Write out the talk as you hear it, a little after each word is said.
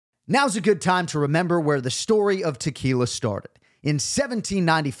Now's a good time to remember where the story of tequila started. In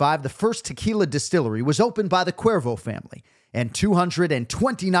 1795, the first tequila distillery was opened by the Cuervo family, and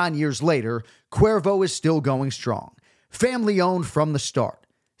 229 years later, Cuervo is still going strong. Family-owned from the start.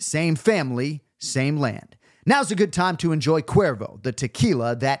 Same family, same land. Now's a good time to enjoy Cuervo, the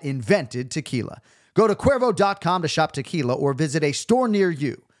tequila that invented tequila. Go to Cuervo.com to shop tequila or visit a store near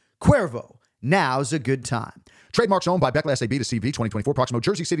you. Cuervo, now's a good time. Trademarks owned by Beckless AB to CV 2024, Proximo,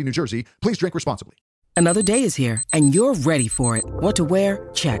 Jersey City, New Jersey. Please drink responsibly. Another day is here, and you're ready for it. What to wear?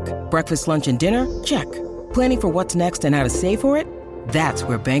 Check. Breakfast, lunch, and dinner? Check. Planning for what's next and how to save for it? That's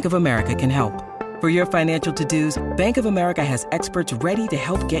where Bank of America can help. For your financial to-dos, Bank of America has experts ready to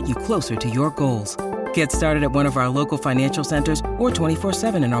help get you closer to your goals. Get started at one of our local financial centers or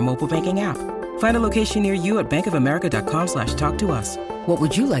 24/7 in our mobile banking app. Find a location near you at bankofamerica.com/talktous. What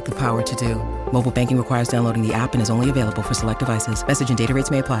would you like the power to do? Mobile banking requires downloading the app and is only available for select devices. Message and data rates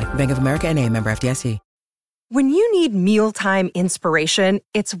may apply. Bank of America N.A., member FDIC. When you need mealtime inspiration,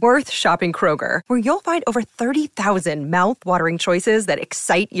 it's worth shopping Kroger, where you'll find over 30,000 mouth-watering choices that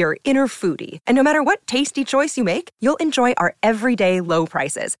excite your inner foodie. And no matter what tasty choice you make, you'll enjoy our everyday low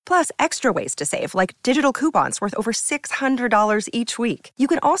prices, plus extra ways to save, like digital coupons worth over $600 each week. You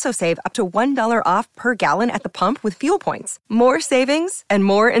can also save up to $1 off per gallon at the pump with fuel points. More savings and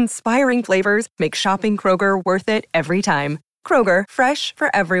more inspiring flavors make shopping Kroger worth it every time. Kroger, fresh for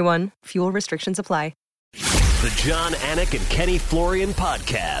everyone. Fuel restrictions apply. The John Anik and Kenny Florian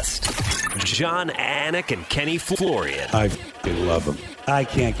podcast. John Anik and Kenny Florian. I love them. I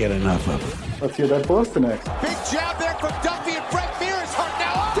can't get enough of them. Let's hear that Boston next. Big jab there from Duffy, and Frank Mir is hurt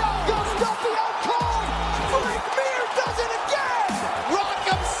now. Down goes Duffy, out cold. Frank Mir does it again.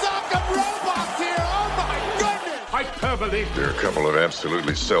 Rock'em sock'em robots here. Oh my goodness. Hyperbole. They're a couple of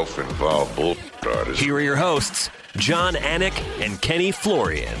absolutely self-involved bull artists. Here are your hosts, John Anik and Kenny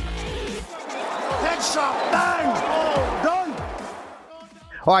Florian. Headshot, bang, oh, done.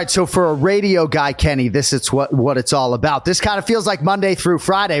 All right, so for a radio guy, Kenny, this is what it's all about. This kind of feels like Monday through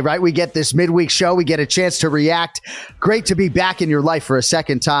Friday, right? We get this midweek show. We get a chance to react. Great to be back in your life for a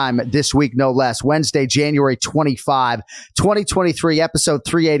second time this week, no less. Wednesday, January 25, 2023, episode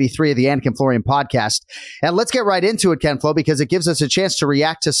 383 of the Anik and Florian podcast. And let's get right into it, Ken Flo, because it gives us a chance to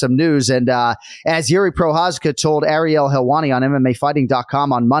react to some news. And as Yuri Prochazka told Ariel Helwani on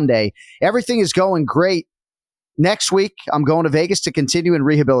MMAfighting.com on Monday, everything is going great. Next week, I'm going to Vegas to continue in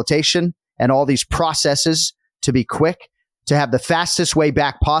rehabilitation and all these processes to be quick, to have the fastest way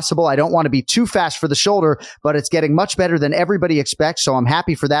back possible. I don't want to be too fast for the shoulder, but it's getting much better than everybody expects. So I'm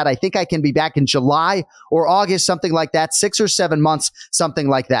happy for that. I think I can be back in July or August, something like that, 6 or 7 months, something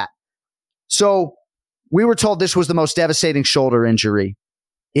like that. So we were told this was the most devastating shoulder injury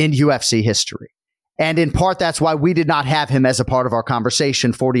in UFC history. And in part, that's why we did not have him as a part of our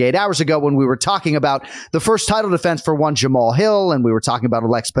conversation 48 hours ago when we were talking about the first title defense for one Jamal Hill, and we were talking about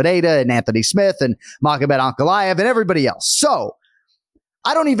Alex Pineda and Anthony Smith and Magomed Ankalaev and everybody else. So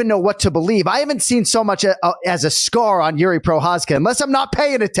I don't even know what to believe. I haven't seen so much as a scar on Yuri Prochazka, unless I'm not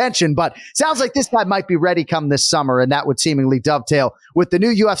paying attention, but sounds like this guy might be ready come this summer, and that would seemingly dovetail with the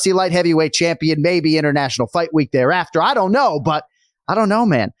new UFC light heavyweight champion, maybe International Fight Week thereafter. I don't know, but I don't know,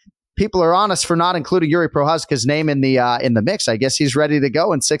 man. People are on us for not including Yuri Prochazka's name in the mix. I guess he's ready to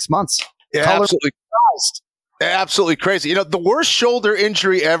go in 6 months. Yeah, absolutely. Absolutely crazy. You know, the worst shoulder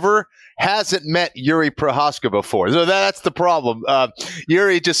injury ever hasn't met Yuri Prochazka before. So that's the problem.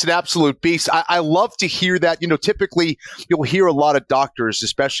 Yuri, just an absolute beast. I love to hear that. You know, typically you'll hear a lot of doctors,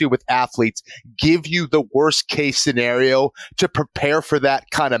 especially with athletes, give you the worst case scenario to prepare for that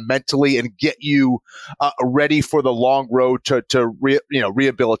kind of mentally and get you ready for the long road to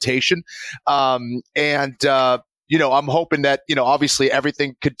rehabilitation. You know, I'm hoping that, you know, obviously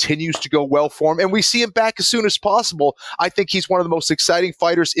everything continues to go well for him and we see him back as soon as possible. I think he's one of the most exciting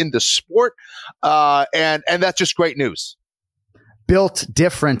fighters in the sport. And that's just great news. Built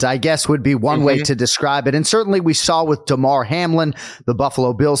different, I guess, would be one way to describe it. And certainly we saw with Damar Hamlin, the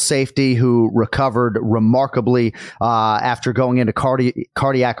Buffalo Bills safety, who recovered remarkably after going into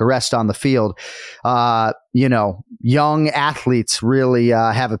cardiac arrest on the field. You know, young athletes really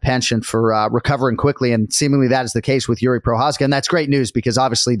have a penchant for recovering quickly, and seemingly that is the case with Yuri Prochazka. And that's great news because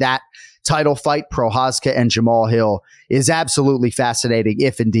obviously that title fight, Prochazka and Jamal Hill, is absolutely fascinating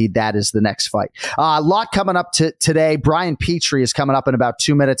if indeed that is the next fight. A lot coming up today. Brian Petrie is coming up in about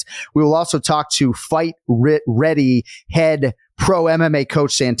 2 minutes. We will also talk to Fight Ready head pro MMA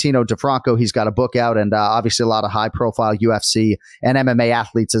coach Santino Defranco. He's got a book out and obviously a lot of high profile UFC and MMA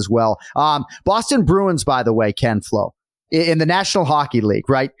athletes as well. Boston Bruins, by the way, Ken Flo, in the National Hockey League,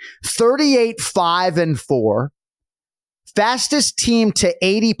 right? 38-5-4. fastest team to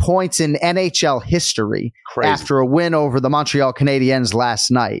 80 points in NHL history after a win over the Montreal Canadiens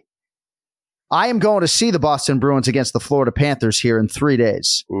last night. I am going to see the Boston Bruins against the Florida Panthers here in 3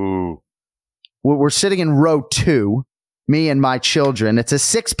 days. Ooh. We're sitting in row 2, me and my children. It's a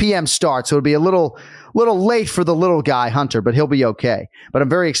 6 p.m. start, so it'll be a little late for the little guy, Hunter, but he'll be okay. But I'm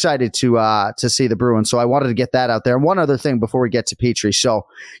very excited to see the Bruins, so I wanted to get that out there. And one other thing before we get to Petrie. So,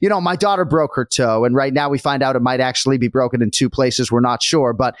 my daughter broke her toe, and right now we find out it might actually be broken in 2 places. We're not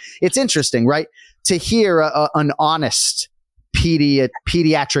sure, but it's interesting, right, to hear an honest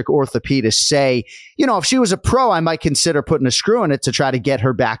pediatric orthopedist say, if she was a pro, I might consider putting a screw in it to try to get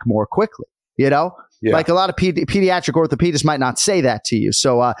her back more quickly, Like a lot of pediatric orthopedists might not say that to you.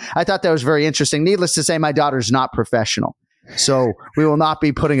 So I thought that was very interesting. Needless to say, my daughter's not professional. So we will not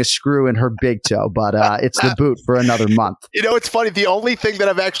be putting a screw in her big toe, but it's the boot for another month. It's funny. The only thing that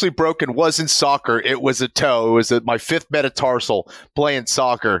I've actually broken wasn't soccer. It was a toe. It was my 5th metatarsal playing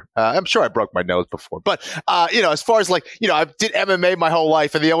soccer. I'm sure I broke my nose before. But, as far as I did MMA my whole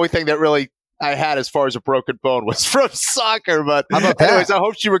life, and the only thing that really I had as far as a broken bone was from soccer. But anyways, I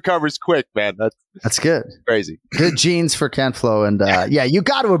hope she recovers quick, man. That's good. Crazy. Good genes for Ken Flo. And you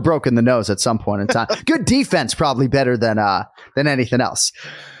got to have broken the nose at some point in time. Good defense, probably better than anything else.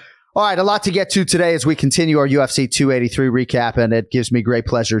 All right, a lot to get to today as we continue our UFC 283 recap, and it gives me great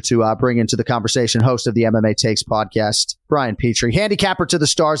pleasure to bring into the conversation host of the MMA Takes podcast, Brian Petrie, handicapper to the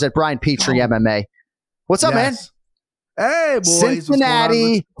stars at Brian Petrie MMA. What's up, man? Hey, boys.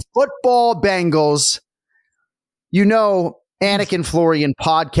 Cincinnati football Bengals. Anik and Florian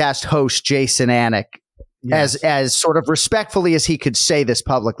podcast host Jason Anik, as sort of respectfully as he could say this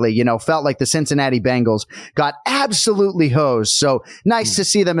publicly, felt like the Cincinnati Bengals got absolutely hosed. So nice to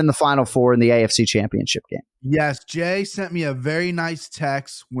see them in the Final Four in the AFC Championship game. Yes, Jay sent me a very nice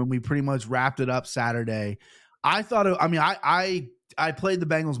text when we pretty much wrapped it up Saturday. I thought, I played the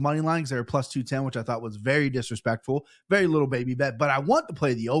Bengals money line because they were plus 210, which I thought was very disrespectful. Very little baby bet, but I want to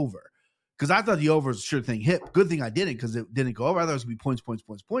play the over because I thought the over was a sure thing hit. Good thing I didn't because it didn't go over. I thought it was going to be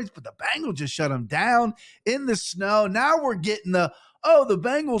points. But the Bengals just shut them down in the snow. Now we're getting the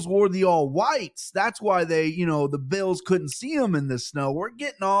Bengals wore the all whites. That's why they, the Bills couldn't see them in the snow. We're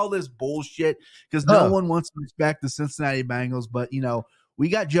getting all this bullshit because no one wants to respect the Cincinnati Bengals. But, we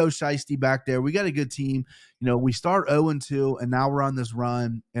got Joe Shiesty back there. We got a good team. We start 0-2, and now we're on this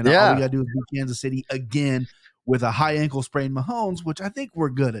run. And all we got to do is beat Kansas City again with a high ankle sprain Mahomes, which I think we're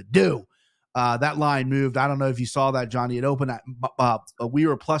going to do. That line moved. I don't know if you saw that, Johnny. It opened at we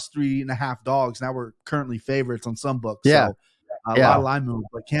were plus 3.5 dogs. Now we're currently favorites on some books. Yeah. So a lot of line moved,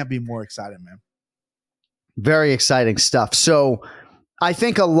 but can't be more excited, man. Very exciting stuff. So I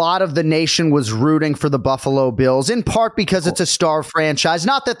think a lot of the nation was rooting for the Buffalo Bills, in part because it's a star franchise.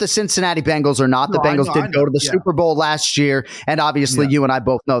 Not that the Cincinnati Bengals are not. The Bengals did go to the Super Bowl last year, and obviously you and I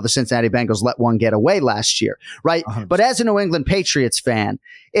both know the Cincinnati Bengals let one get away last year, right? 100%. But as a New England Patriots fan,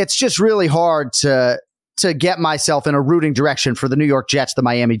 it's just really hard to get myself in a rooting direction for the New York Jets, the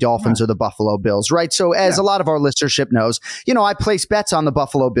Miami Dolphins, or the Buffalo Bills, right? So as a lot of our listenership knows, I place bets on the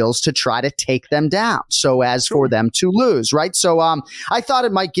Buffalo Bills to try to take them down so as for them to lose, right? So I thought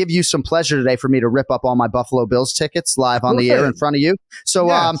it might give you some pleasure today for me to rip up all my Buffalo Bills tickets live on the air in front of you. So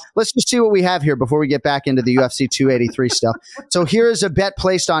let's just see what we have here before we get back into the UFC 283 stuff. So here is a bet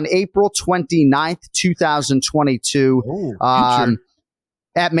placed on April 29th, 2022.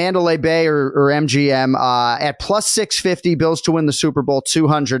 At Mandalay Bay or MGM at plus 650, Bills to win the Super Bowl,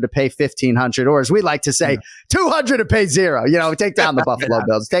 200 to pay 1,500, or as we like to say, 200 to pay 0. Take down the Buffalo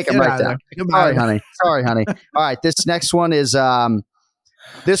Bills. Take them right down. Sorry, honey. All right, this next one is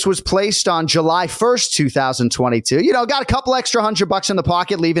this was placed on July 1st, 2022. Got a couple extra $100 in the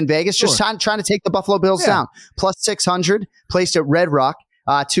pocket leaving Vegas, just trying to take the Buffalo Bills down. Plus 600, placed at Red Rock,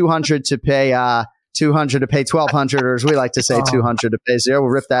 200 to pay 200 to pay 1,200, or as we like to say, 200 to pay 0. We'll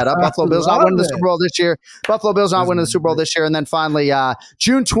rip that up. Buffalo Bills not winning the Super Bowl this year. And then finally,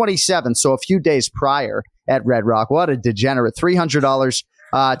 June 27th, so a few days prior at Red Rock. What a degenerate. $300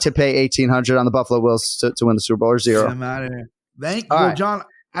 to pay 1,800 on the Buffalo Bills to win the Super Bowl, or 0. I'm out of here. Thank you. Well, John,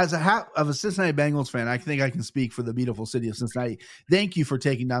 as a Cincinnati Bengals fan, I think I can speak for the beautiful city of Cincinnati. Thank you for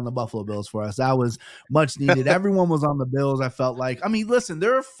taking down the Buffalo Bills for us. That was much needed. Everyone was on the Bills, I felt like. Listen,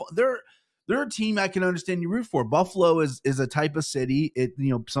 they're a team I can understand you root for. Buffalo is a type of city.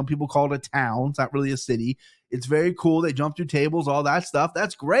 Some people call it a town. It's not really a city. It's very cool. They jump through tables, all that stuff.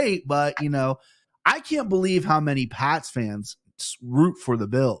 That's great. But, I can't believe how many Pats fans root for the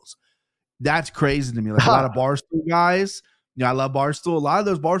Bills. That's crazy to me. Like a lot of Barstool guys. I love Barstool. A lot of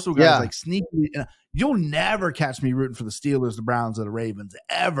those Barstool guys like sneaky. You'll never catch me rooting for the Steelers, the Browns, or the Ravens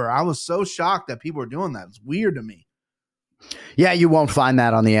ever. I was so shocked that people are doing that. It's weird to me. Yeah, you won't find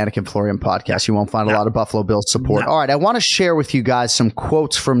that on the Anik and Florian podcast. You won't find a lot of Buffalo Bills support. All right, I want to share with you guys some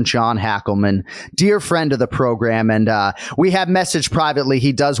quotes from John Hackelman, dear friend of the program, and we have messaged privately.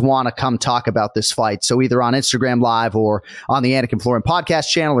 He does want to come talk about this fight, so either on Instagram Live or on the Anik and Florian podcast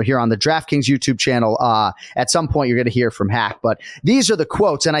channel or here on the DraftKings YouTube channel. At some point, you're going to hear from Hack, but these are the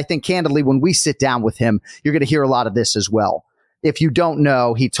quotes, and I think candidly, when we sit down with him, you're going to hear a lot of this as well. If you don't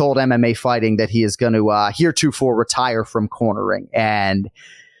know, he told MMA Fighting that he is going to heretofore retire from cornering. And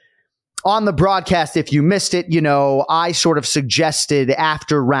on the broadcast, if you missed it, I sort of suggested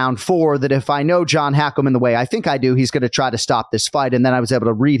after round 4 that if I know John Hackelman the way I think I do, he's going to try to stop this fight. And then I was able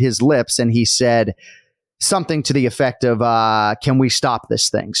to read his lips, and he said something to the effect of, can we stop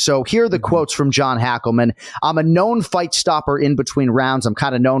this thing? So here are the quotes from John Hackelman. I'm a known fight stopper in between rounds. I'm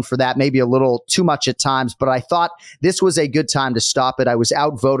kind of known for that, maybe a little too much at times, but I thought this was a good time to stop it. I was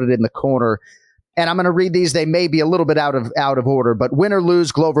outvoted in the corner. And I'm going to read these. They may be a little bit out of order, but win or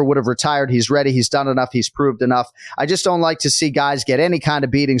lose, Glover would have retired. He's ready. He's done enough. He's proved enough. I just don't like to see guys get any kind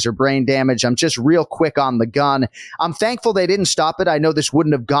of beatings or brain damage. I'm just real quick on the gun. I'm thankful they didn't stop it. I know this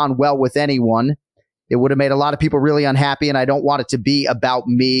wouldn't have gone well with anyone. It would have made a lot of people really unhappy, and I don't want it to be about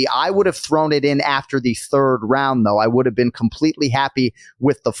me. I would have thrown it in after the 3rd round, though. I would have been completely happy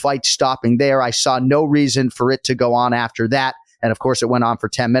with the fight stopping there. I saw no reason for it to go on after that, and of course it went on for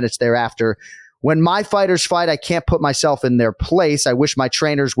 10 minutes thereafter. When my fighters fight, I can't put myself in their place. I wish my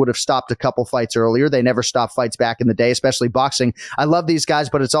trainers would have stopped a couple fights earlier. They never stopped fights back in the day, especially boxing. I love these guys,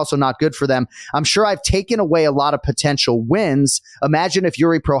 but it's also not good for them. I'm sure I've taken away a lot of potential wins. Imagine if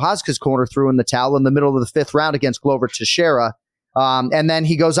Yuri Prochazka's corner threw in the towel in the middle of the 5th round against Glover Teixeira. And then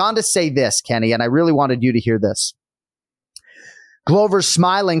he goes on to say this, Kenny, and I really wanted you to hear this. Glover's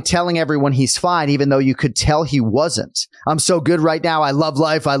smiling, telling everyone he's fine, even though you could tell he wasn't. I'm so good right now. I love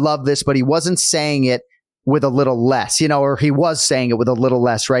life. I love this. But he wasn't saying it with a little less, or he was saying it with a little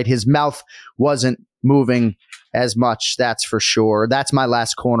less, right? His mouth wasn't moving as much. That's for sure. That's my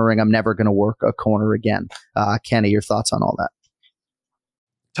last cornering. I'm never going to work a corner again. Kenny, your thoughts on all that?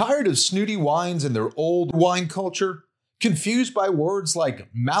 Tired of snooty wines and their old wine culture? Confused by words like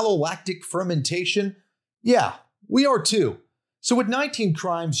malolactic fermentation? Yeah, we are too. So with 19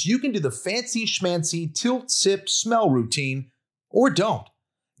 Crimes, you can do the fancy schmancy tilt, sip, smell routine, or don't.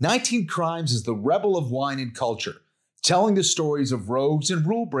 19 Crimes is the rebel of wine and culture, telling the stories of rogues and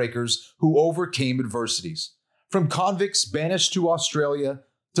rule breakers who overcame adversities. From convicts banished to Australia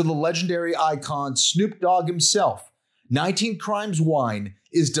to the legendary icon Snoop Dogg himself, 19 Crimes wine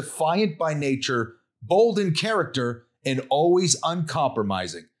is defiant by nature, bold in character, and always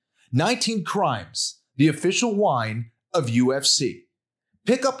uncompromising. 19 Crimes, the official wine of UFC.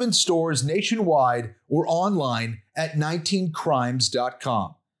 Pick up in stores nationwide or online at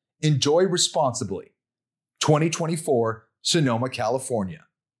 19crimes.com. Enjoy responsibly. 2024, Sonoma, California.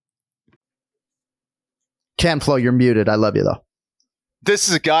 Ken Flo, you're muted. I love you, though. This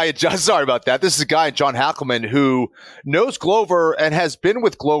is a guy, sorry about that. This is a guy, John Hackelman, who knows Glover and has been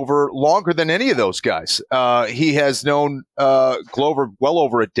with Glover longer than any of those guys. He has known Glover well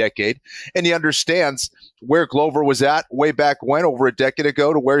over a decade, and he understands where Glover was at way back when, over a decade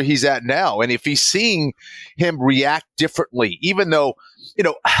ago, to where he's at now. And if he's seeing him react differently, even though,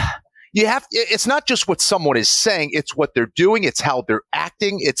 it's not just what someone is saying, it's what they're doing, it's how they're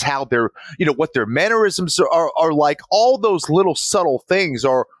acting, it's how they're, what their mannerisms are like. All those little subtle things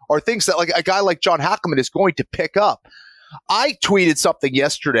are things that, like, a guy like John Hackelman is going to pick up. I tweeted something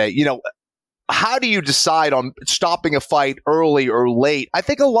yesterday, how do you decide on stopping a fight early or late? I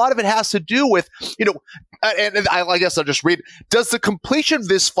think a lot of it has to do with, and I guess I'll just read, does the completion of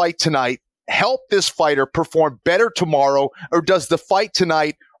this fight tonight help this fighter perform better tomorrow, or does the fight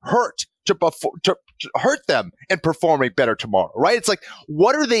tonight hurt to hurt them and performing better tomorrow, right? It's like,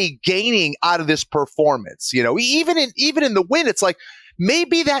 what are they gaining out of this performance? Even in the win, it's like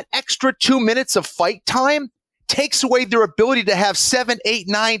maybe that extra 2 minutes of fight time takes away their ability to have 7, 8,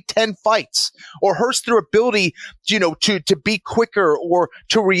 9, 10 fights, or hurts their ability, to be quicker or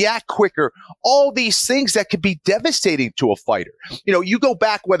to react quicker. All these things that could be devastating to a fighter. You go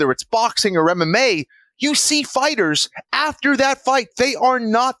back, whether it's boxing or MMA, you see fighters after that fight, they are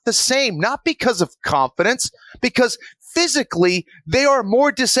not the same, not because of confidence, because physically they are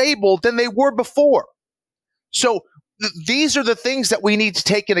more disabled than they were before. So these are the things that we need to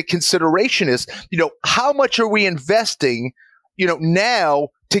take into consideration is, how much are we investing, now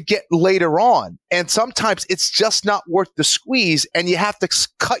to get later on? And sometimes it's just not worth the squeeze, and you have to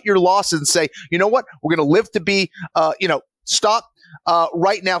cut your losses and say, you know what, we're going to live to be, stop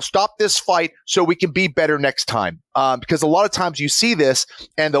right now, stop this fight so we can be better next time. Because a lot of times you see this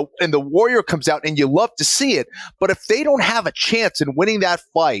and the warrior comes out and you love to see it. But if they don't have a chance in winning that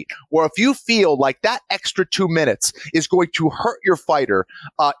fight, or if you feel like that extra 2 minutes is going to hurt your fighter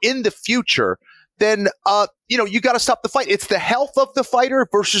in the future, then you got to stop the fight. It's the health of the fighter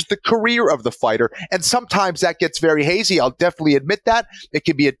versus the career of the fighter. And sometimes that gets very hazy. I'll definitely admit that. It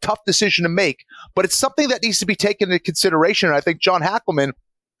can be a tough decision to make, but it's something that needs to be taken into consideration. And I think John Hackleman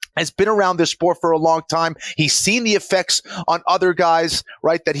has been around this sport for a long time. He's seen the effects on other guys,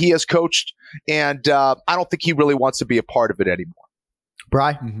 right, that he has coached. And I don't think he really wants to be a part of it anymore.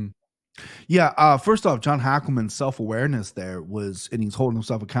 Bri? Mm-hmm. Yeah, first off, John Hackleman's self-awareness there was, and he's holding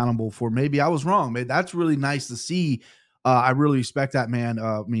himself accountable for maybe I was wrong. Maybe that's really nice to see. I really respect that man.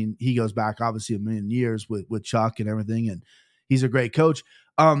 I mean, he goes back obviously a million years with Chuck and everything, and he's a great coach.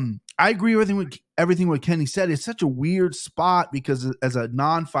 I agree with everything what Kenny said. It's such a weird spot because as a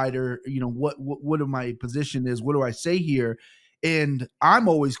non-fighter, what my position is, what do I say here? And I'm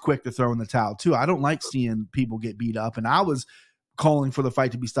always quick to throw in the towel too. I don't like seeing people get beat up, and I was calling for the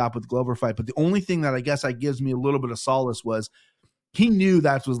fight to be stopped with the Glover fight. But the only thing that I guess gives me a little bit of solace was he knew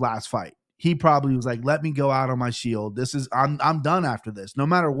that was his last fight. He probably was like, let me go out on my shield. I'm done after this. No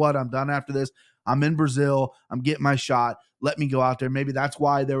matter what, I'm done after this. I'm in Brazil. I'm getting my shot. Let me go out there. Maybe that's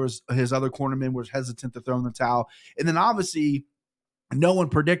why there was his other cornermen was hesitant to throw in the towel. And then obviously no one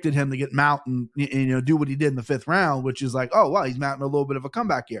predicted him to get mountain, do what he did in the 5th round, which is like, oh, well, he's mounting a little bit of a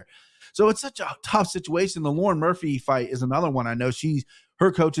comeback here. So it's such a tough situation. The Lauren Murphy fight is another one. I know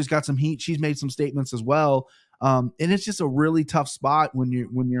her coach has got some heat. She's made some statements as well. And it's just a really tough spot when you're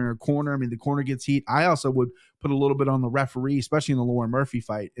in a corner. I mean, the corner gets heat. I also would put a little bit on the referee, especially in the Lauren Murphy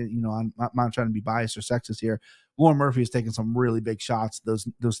fight. I'm not trying to be biased or sexist here. Lauren Murphy has taken some really big shots. Those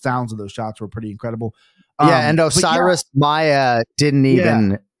sounds of those shots were pretty incredible. And Osiris Maya didn't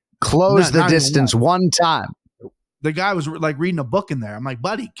even close the distance one time. The guy was like reading a book in there. I'm like,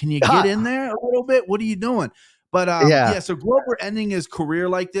 buddy, can you get in there a little bit? What are you doing? But so Glover ending his career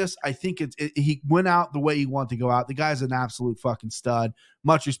like this, I think he went out the way he wanted to go out. The guy's an absolute fucking stud.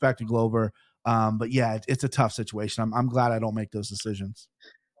 Much respect to Glover. But yeah, it's a tough situation. I'm glad I don't make those decisions.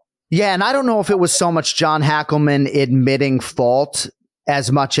 Yeah, and I don't know if it was so much John Hackleman admitting fault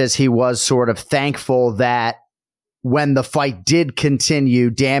as much as he was sort of thankful that when the fight did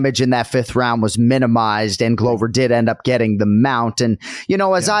continue, damage in that 5th round was minimized and Glover did end up getting the mount. And,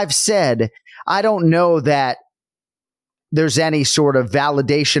 as I've said, I don't know that there's any sort of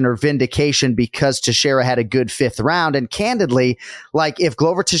validation or vindication because Teixeira had a good 5th round. And candidly, like if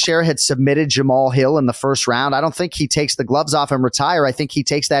Glover Teixeira had submitted Jamal Hill in the 1st round, I don't think he takes the gloves off and retire. I think he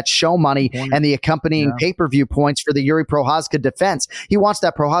takes that show money and the accompanying pay-per-view points for the Yuri Prochazka defense. He wants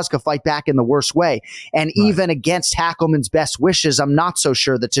that Prochazka fight back in the worst way. And even against Hackleman's best wishes, I'm not so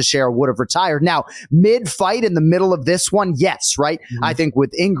sure that Teixeira would have retired. Now, mid-fight in the middle of this one, yes, right? Mm-hmm. I think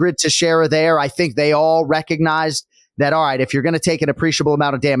with Ingrid Teixeira there, I think they all recognized that, all right, if you're going to take an appreciable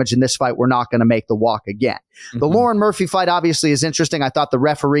amount of damage in this fight, we're not going to make the walk again. Mm-hmm. The Lauren Murphy fight obviously is interesting. I thought the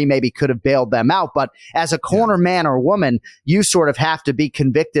referee maybe could have bailed them out, but as a corner man or woman, you sort of have to be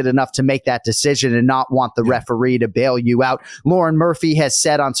convicted enough to make that decision and not want the referee to bail you out. Lauren Murphy has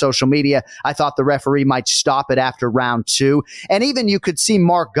said on social media, I thought the referee might stop it after round 2. And even you could see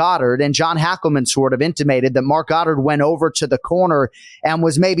Mark Goddard, and John Hackleman sort of intimated that Mark Goddard went over to the corner and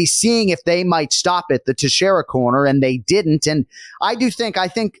was maybe seeing if they might stop it, the Teixeira corner, and they didn't. And I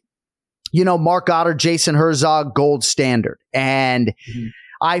think, Mark Goddard, Jason Herzog, gold standard. And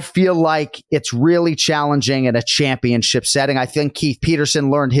I feel like it's really challenging in a championship setting. I think Keith Peterson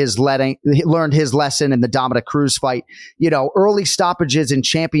learned his lesson in the Dominic Cruz fight. Early stoppages in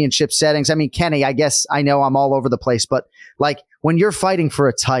championship settings. I mean, Kenny, I guess I know I'm all over the place, but like when you're fighting for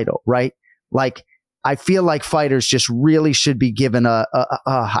a title, right? Like I feel like fighters just really should be given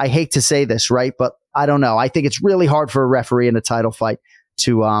I hate to say this, right? But I don't know. I think it's really hard for a referee in a title fight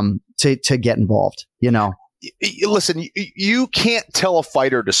to get involved, Listen, you can't tell a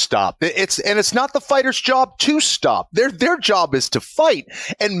fighter to stop. It's not the fighter's job to stop. Their job is to fight,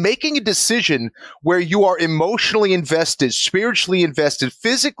 and making a decision where you are emotionally invested, spiritually invested,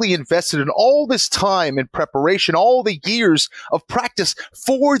 physically invested in all this time and preparation, all the years of practice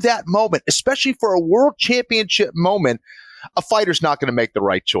for that moment, especially for a world championship moment. A fighter's not going to make the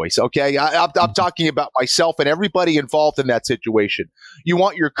right choice, okay? I'm talking about myself and everybody involved in that situation. You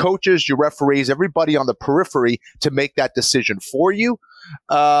want your coaches, your referees, everybody on the periphery to make that decision for you.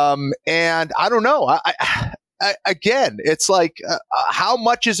 And I don't know. Again, it's like, how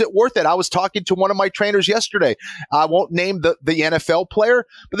much is it worth it? I was talking to one of my trainers yesterday. I won't name the NFL player,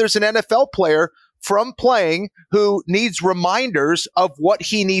 but there's an NFL player from playing who needs reminders of what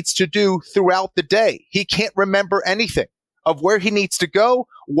he needs to do throughout the day. He can't remember anything of where he needs to go,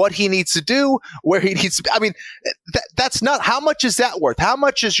 what he needs to do, where he needs to be. I mean, that's not, how much is that worth? How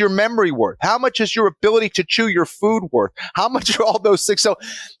much is your memory worth? How much is your ability to chew your food worth? How much are all those things? So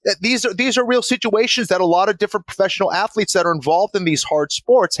these are real situations that a lot of different professional athletes that are involved in these hard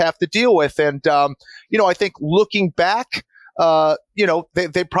sports have to deal with. And, I think looking back,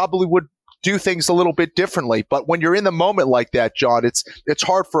 they probably would do things a little bit differently. But when you're in the moment like that, John, it's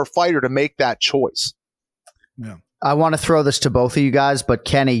hard for a fighter to make that choice. Yeah. I want to throw this to both of you guys, but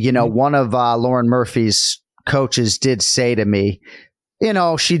Kenny, one of Lauren Murphy's coaches did say to me,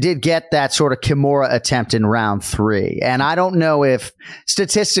 she did get that sort of Kimura attempt in round 3. And I don't know if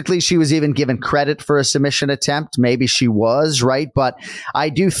statistically she was even given credit for a submission attempt. Maybe she was, right? But I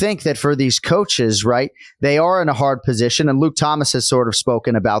do think that for these coaches, right, they are in a hard position. And Luke Thomas has sort of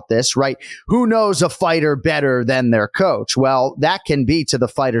spoken about this, right? Who knows a fighter better than their coach? Well, that can be to the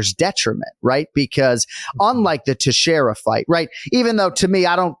fighter's detriment, right? Because unlike the Teixeira fight, right? Even though to me,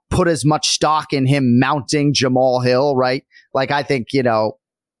 I don't put as much stock in him mounting Jamal Hill, right? Like, I think,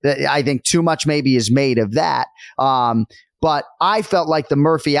 I think too much maybe is made of that. But I felt like the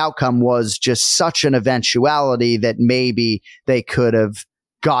Murphy outcome was just such an eventuality that maybe they could have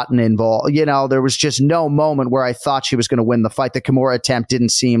gotten involved. There was just no moment where I thought she was going to win the fight. The Kimura attempt didn't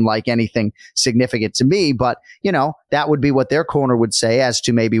seem like anything significant to me, but that would be what their corner would say as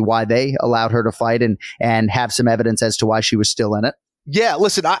to maybe why they allowed her to fight and have some evidence as to why she was still in it. Yeah,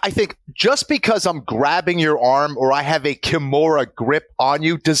 listen, I think just because I'm grabbing your arm or I have a Kimura grip on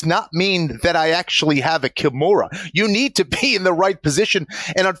you does not mean that I actually have a Kimura. You need to be in the right position.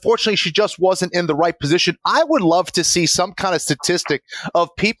 And unfortunately, she just wasn't in the right position. I would love to see some kind of statistic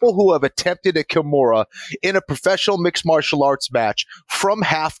of people who have attempted a Kimura in a professional mixed martial arts match from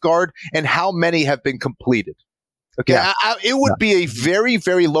half guard and how many have been completed. Okay, yeah. It would be a very,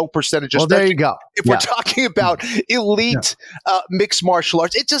 very low percentage. Well, there you go. If we're talking about elite mixed martial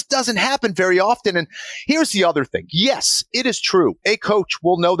arts, it just doesn't happen very often. And here's the other thing. Yes, it is true. A coach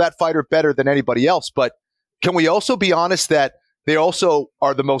will know that fighter better than anybody else. But can we also be honest that they also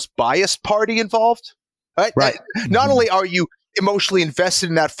are the most biased party involved? Right. Not only are you emotionally invested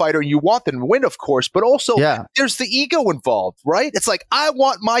in that fighter and you want them to win, of course, but also there's the ego involved, right? It's like, I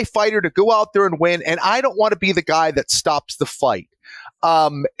want my fighter to go out there and win, and I don't want to be the guy that stops the fight.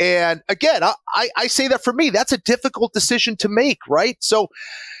 And again, I say that for me, that's a difficult decision to make, right? So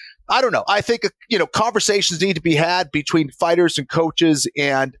I don't know. I think, conversations need to be had between fighters and coaches.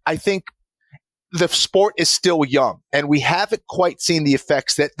 And I think the sport is still young and we haven't quite seen the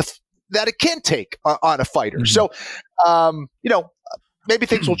effects that it can take on a fighter. Mm-hmm. So, maybe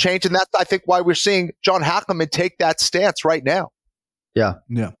things will change. And that's, I think, why we're seeing John Hackleman take that stance right now. Yeah.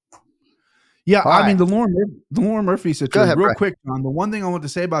 Yeah. I mean, the Lauren Murphy situation, ahead, real Brett. quick, John, the one thing I want to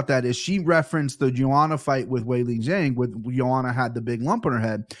say about that is she referenced the Joanna fight with Weili Zhang, with Joanna had the big lump on her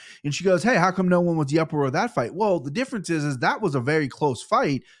head. And she goes, hey, how come no one was the uproar of that fight? Well, the difference is that was a very close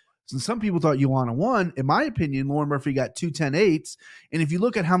fight. And some people thought Joanna won. In my opinion, Lauren Murphy got 2 10-8s. And if you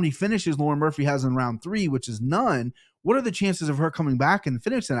look at how many finishes Lauren Murphy has in round 3, which is none, what are the chances of her coming back and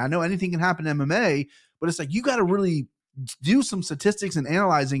finishing? I know anything can happen in MMA, but it's like you got to really do some statistics and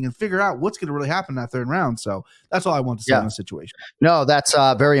analyzing and figure out what's going to really happen in that third round. So that's all I want to say on the situation. No, that's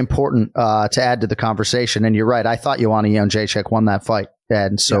very important to add to the conversation. And you're right. I thought Joanna Jędrzejczyk won that fight.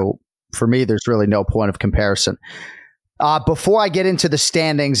 And so for me, there's really no point of comparison. Before I get into the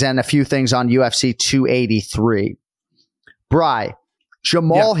standings and a few things on UFC 283, Bri,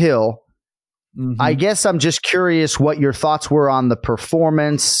 Jamal Hill, I guess I'm just curious what your thoughts were on the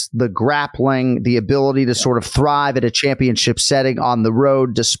performance, the grappling, the ability to sort of thrive at a championship setting on the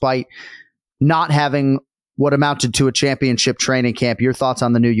road despite not having what amounted to a championship training camp. Your thoughts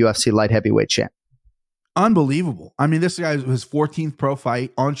on the new UFC light heavyweight champ? Unbelievable. I mean, this guy was his 14th pro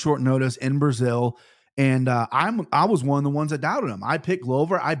fight on short notice in Brazil. And I was one of the ones that doubted him. I picked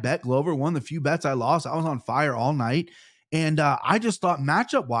Glover. I bet Glover. One of the few bets I lost. I was on fire all night. And I just thought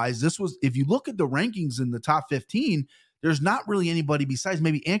matchup-wise, this was, if you look at the rankings in the top 15, there's not really anybody besides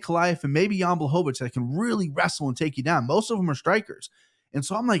maybe Ankalaev and maybe Jan Blachowicz that can really wrestle and take you down. Most of them are strikers. And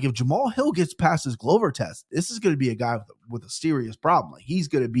so I'm like, if Jamal Hill gets past his Glover test, this is going to be a guy with a serious problem. Like, he's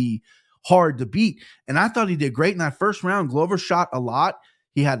going to be hard to beat. And I thought he did great in that first round. Glover shot a lot.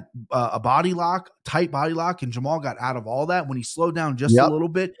 He had a body lock, tight body lock, and Jamal got out of all that. When he slowed down just a little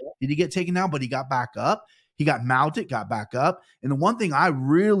bit, did he get taken down? But he got back up. He got mounted, got back up. And the one thing I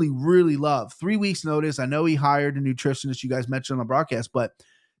really, really love, 3 weeks notice. I know he hired a nutritionist, you guys mentioned on the broadcast, but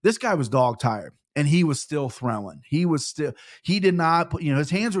this guy was dog tired. and he was still throwing. He did not put, his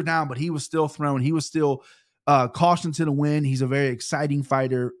hands were down, but he was still throwing. He was still caution to the wind. He's a very exciting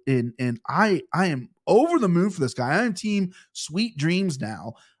fighter. And I am over the moon for this guy. I am team Sweet Dreams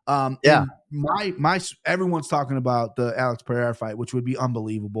now. And my everyone's talking about the Alex Pereira fight, which would be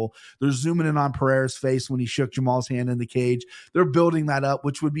unbelievable. They're zooming in on Pereira's face when he shook Jamal's hand in the cage. They're building that up,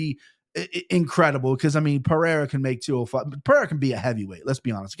 which would be incredible because, Pereira can make 205. Pereira can be a heavyweight. Let's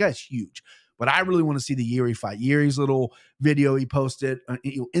be honest. The guy's huge. But I really want to see the Yuri fight. Yuri's little video he posted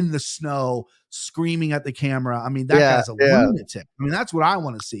in the snow, screaming at the camera. That guy's a lunatic. That's what I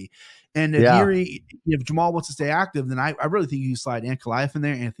want to see. And if Yuri, if Jamal wants to stay active, then I really think you slide Ankalaev in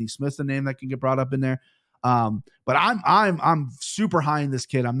there. Anthony Smith's the name that can get brought up in there. But I'm super high in this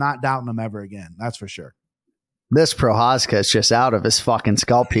kid. I'm not doubting him ever again. That's for sure. This Prochazka is just out of his fucking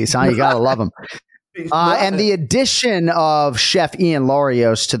skull piece. Huh? You gotta love him. And the addition of Chef Ian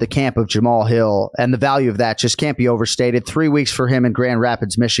Larios to the camp of Jamal Hill and the value of that just can't be overstated. 3 weeks for him in Grand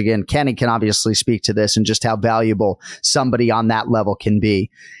Rapids, Michigan. Kenny can obviously speak to this and just how valuable somebody on that level can be.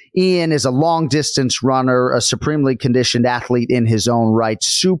 Ian is a long distance runner, a supremely conditioned athlete in his own right,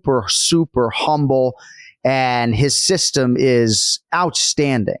 super, super humble, and his system is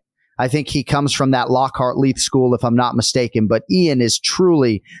outstanding. I think he comes from that Lockhart Leith school, if I'm not mistaken, but Ian is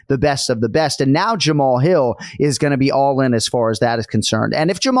truly the best of the best. And now Jamal Hill is going to be all in as far as that is concerned. And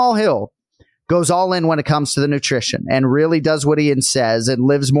if Jamal Hill goes all in when it comes to the nutrition and really does what Ian says and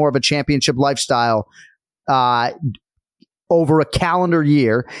lives more of a championship lifestyle, over a calendar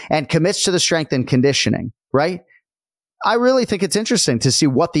year and commits to the strength and conditioning, right? I really think it's interesting to see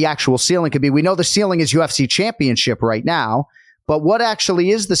what the actual ceiling could be. We know the ceiling is UFC championship right now, but what actually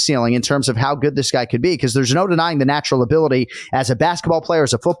is the ceiling in terms of how good this guy could be? Because there's no denying the natural ability as a basketball player,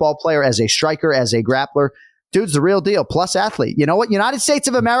 as a football player, as a striker, as a grappler. Dude's the real deal. Plus athlete. You know what? United States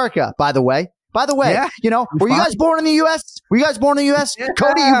of America, by the way, were you guys born in the U.S.? Were you guys born in the U.S.? Yeah,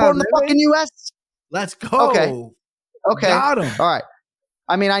 Cody, you born in the fucking U.S.? Let's go. Okay. Got him. All right.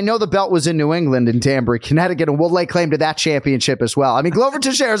 I know the belt was in New England in Danbury, Connecticut, and we'll lay claim to that championship as well. Glover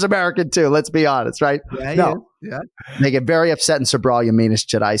Teixeira is American too. Let's be honest, right? Yeah. They get very upset in Sobralia, Minas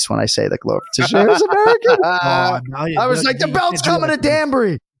Gerais when I say that Glover Teixeira is American. I was like, the belt's coming to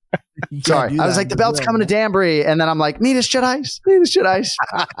Danbury. Sorry. I was like, the belt's coming to Danbury. And then I'm like, Minas Gerais.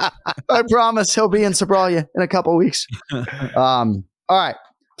 I promise he'll be in Sobralia in a couple weeks. All right.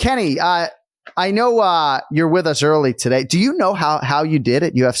 Kenny, I know you're with us early today. Do you know how you did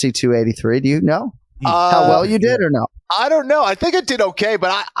at UFC 283? Do you know how well you did or no? I don't know. I think I did okay,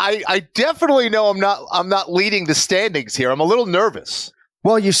 but I definitely know I'm not leading the standings here. I'm a little nervous.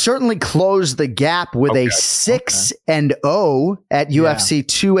 Well, you certainly closed the gap with a 6-0 at UFC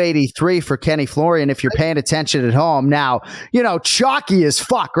 283 for Kenny Florian. If you're paying attention at home now, chalky as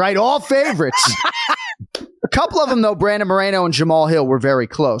fuck, right? All favorites. A couple of them, though, Brandon Moreno and Jamal Hill were very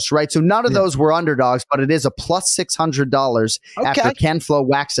close, right? So none of those were underdogs, but it is a plus $600 after Ken Flo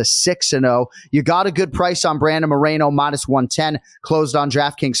whacks a 6-0. You got a good price on Brandon Moreno, minus 110, closed on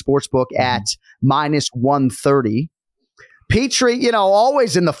DraftKings Sportsbook at minus 130. Petrie,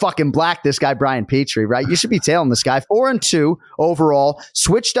 always in the fucking black, this guy, Brian Petrie, right? You should be tailing this guy. 4-2 overall.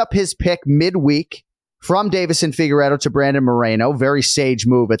 Switched up his pick midweek from Davison Figueiredo to Brandon Moreno. Very sage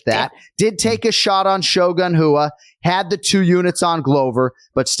move at that. Did take a shot on Shogun Hua. Had the 2 units on Glover,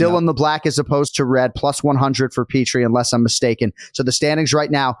 but still in the black as opposed to red. Plus 100 for Petrie, unless I'm mistaken. So the standings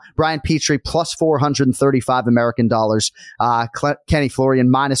right now, Brian Petrie plus $435 American dollars. Kenny Florian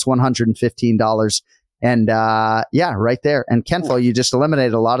minus $115. And right there. And Ken Flo, you just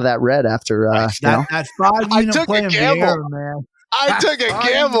eliminated a lot of that red after that 5 unit play in Vieira, man. I took a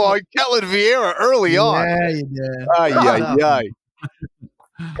gamble on Kellen Vieira early on. Yeah, you did.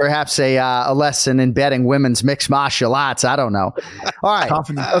 Perhaps a lesson in betting women's mixed martial arts. I don't know. All right.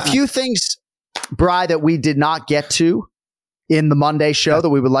 A few things, Bri, that we did not get to in the Monday show that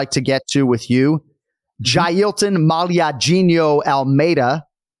we would like to get to with you. Jailton Maliagino Almeida,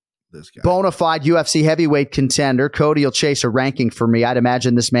 bona fide UFC heavyweight contender. Cody will chase a ranking for me. I'd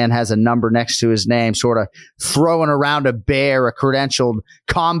imagine this man has a number next to his name, sort of throwing around a bear, a credentialed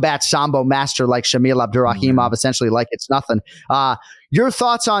combat sambo master like Shamil Abdurrahimov, essentially like it's nothing. Your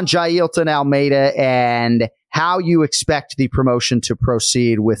thoughts on Jailton Almeida and how you expect the promotion to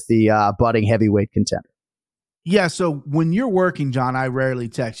proceed with the budding heavyweight contender? Yeah, so when you're working, John, I rarely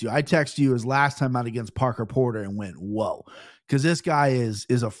text you. I text you his last time out against Parker Porter and went, whoa. Because this guy is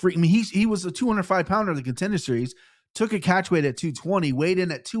a freak. He was a 205 pounder of the Contender Series, took a catch weight at 220, weighed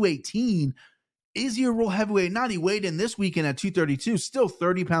in at 218. Is he a real heavyweight? Not. He weighed in this weekend at 232, still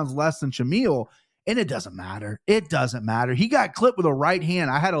 30 pounds less than Shamil, and it doesn't matter. It doesn't matter. He got clipped with a right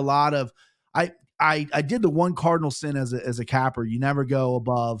hand. I had a lot of I did the one cardinal sin as a capper. You never go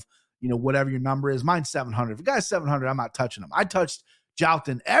above, whatever your number is. Mine's 700. If a guy's 700, I'm not touching him. I touched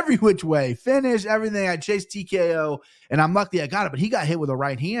Jalton every which way, finish everything. I chased TKO, and I'm lucky I got it. But he got hit with a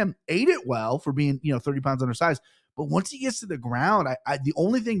right hand, ate it well for being 30 pounds undersized. But once he gets to the ground, the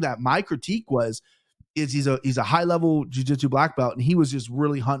only thing that my critique is he's a high level jiu-jitsu black belt, and he was just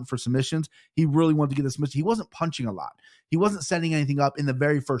really hunting for submissions. He really wanted to get the submission. He wasn't punching a lot. He wasn't setting anything up in the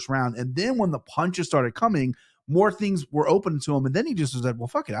very first round. And then when the punches started coming, more things were open to him. And then he just was like, well,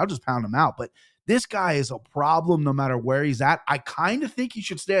 fuck it, I'll just pound him out. But this guy is a problem no matter where he's at. I kind of think he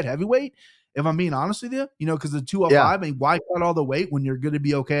should stay at heavyweight, if I'm being honest with you, because the 205, why cut all the weight when you're going to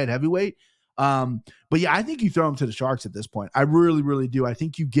be okay at heavyweight? But yeah, I think you throw him to the Sharks at this point. I really, really do. I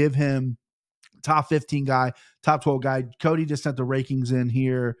think you give him top 15 guy, top 12 guy. Cody just sent the rankings in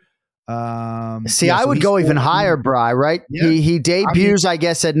here. I would go even higher, Bri, right? Yeah. He debuts, I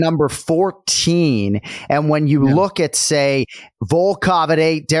guess, at number 14. And when you look at, say, Volkov at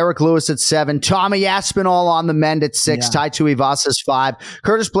 8, Derek Lewis at 7, Tommy Aspinall on the mend at 6, Tai Tuivasas 5,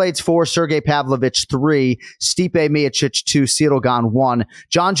 Curtis Blades 4, Sergey Pavlovich 3, Stipe Miocic 2, Cyril Gane 1.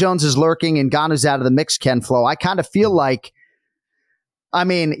 John Jones is lurking and Ganu's out of the mix, Ken Flo. I kind of feel like,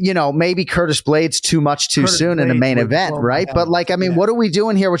 maybe Curtis Blades too much too soon in the main event, right? But what are we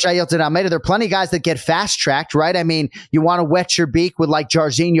doing here with Jailton Almeida? There are plenty of guys that get fast-tracked, right? You want to wet your beak with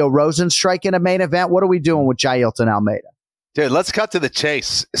Jairzinho Rosenstrike in a main event? What are we doing with Jailton Almeida? Dude, let's cut to the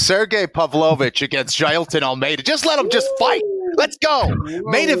chase. Sergey Pavlovich against Jailton Almeida. Just let him just fight. Let's go.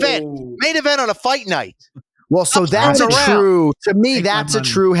 Main event on a fight night. Well, so that's a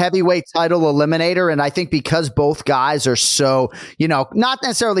true heavyweight title eliminator. And I think because both guys are so, not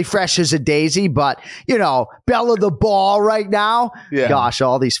necessarily fresh as a daisy, but, bell of the ball right now. Yeah. Gosh,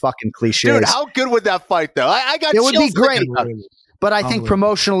 all these fucking cliches. Dude, how good would that fight, though? I got it would be great. But I think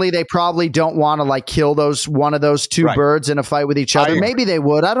promotionally, they probably don't want to kill one of those two birds in a fight with each other. Maybe they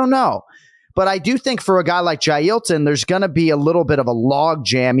would. I don't know. But I do think for a guy like Jailton, there's going to be a little bit of a log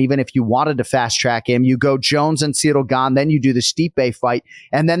jam, even if you wanted to fast track him. You go Jones and Cyril Gane, then you do the Stipe fight,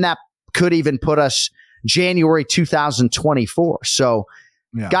 and then that could even put us January 2024. So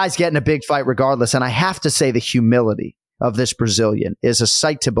guys getting a big fight regardless. And I have to say the humility of this Brazilian is a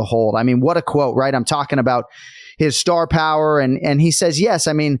sight to behold. What a quote, right? I'm talking about his star power. And he says, yes,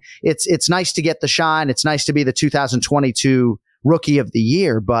 it's nice to get the shine. It's nice to be the 2022 Rookie of the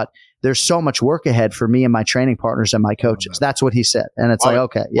Year, but there's so much work ahead for me and my training partners and my coaches. That's what he said. And it's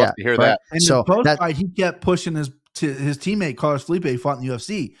okay. Yeah. To hear that. And so post-fight, he kept pushing his teammate, Carlos Felipe, who fought in the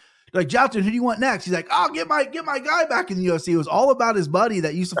UFC. Like, Jalton, who do you want next? He's like, I'll get my guy back in the UFC. It was all about his buddy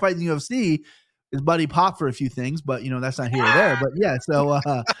that used to fight in the UFC. His buddy popped for a few things, but that's not here or there. But yeah, so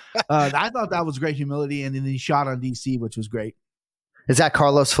I thought that was great humility. And then he shot on DC, which was great. Is that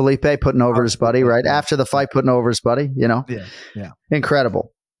Carlos Felipe putting over his buddy, right? After the fight, putting over his buddy, Yeah.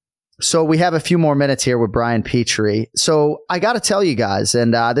 Incredible. So we have a few more minutes here with Brian Petrie. So I got to tell you guys,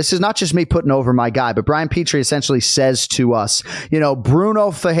 and this is not just me putting over my guy, but Brian Petrie essentially says to us, Bruno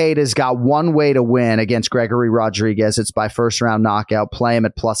Fajeda's got one way to win against Gregory Rodriguez. It's by first round knockout. Play him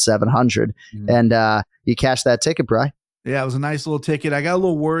at plus 700. And you cashed that ticket, Brian. Yeah, it was a nice little ticket. I got a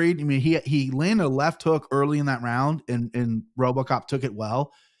little worried. He landed a left hook early in that round, and RoboCop took it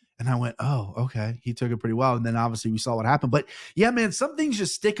well. And I went, oh, okay. He took it pretty well. And then obviously we saw what happened. But yeah, man, some things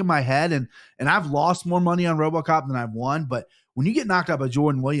just stick in my head. And I've lost more money on RoboCop than I've won. But when you get knocked out by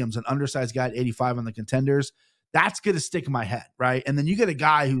Jordan Williams, an undersized guy at 85 on the contenders, that's going to stick in my head, right? And then you get a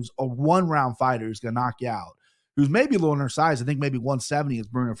guy who's a one-round fighter who's going to knock you out, who's maybe a little undersized. I think maybe 170 is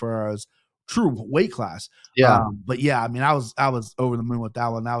Bruno Ferreira's true weight class. Yeah. But yeah, I was over the moon with that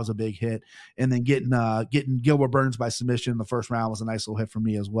one. That was a big hit. And then getting Gilbert Burns by submission in the first round was a nice little hit for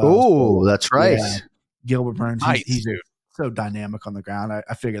me as well. Oh, that's right. Yeah, Gilbert Burns, he's so dynamic on the ground.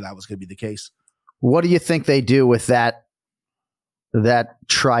 I figured that was going to be the case. What do you think they do with that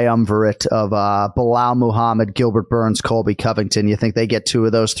triumvirate of Bilal Muhammad, Gilbert Burns, Colby Covington? You think they get two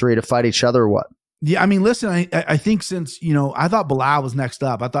of those three to fight each other or what? Yeah, listen, I think since, I thought Bilal was next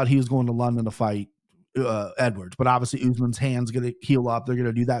up. I thought he was going to London to fight Edwards, but obviously Usman's hand's going to heal up. They're going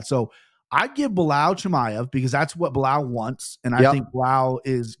to do that. So I'd give Bilal Chimaev because that's what Bilal wants. And I think Bilal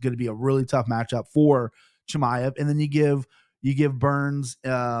is going to be a really tough matchup for Chimaev. And then you give Burns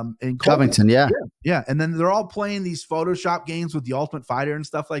and Covington. Yeah. And then they're all playing these Photoshop games with the Ultimate Fighter and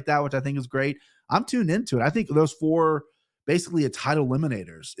stuff like that, which I think is great. I'm tuned into it. I think those four, basically a title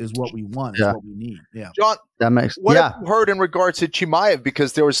eliminators, is what we want, is what we need. Yeah. John, what have you heard in regards to Chimaev?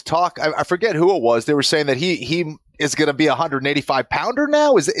 Because there was talk, I forget who it was. They were saying that he is going to be a 185 pounder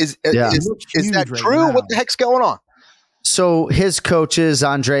now. Is that true? Now. What the heck's going on? So his coaches,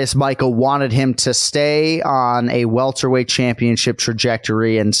 Andreas Michael, wanted him to stay on a welterweight championship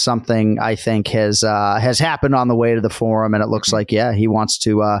trajectory, and something I think has happened on the way to the forum, and it looks like he wants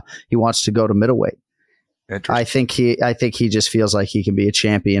to go to middleweight. I think he just feels like he can be a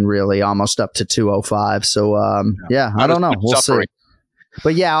champion, really, almost up to 205. So I don't know. We'll see.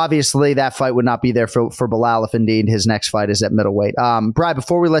 But yeah, obviously that fight would not be there for Bilal if indeed his next fight is at middleweight. Brian,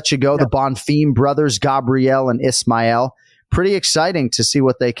 before we let you go, the Bonfim brothers, Gabriel and Ismael, pretty exciting to see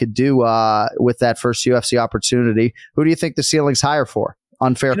what they could do with that first UFC opportunity. Who do you think the ceiling's higher for?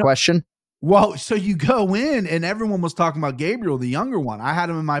 Unfair question. Well, so you go in and everyone was talking about Gabriel, the younger one. I had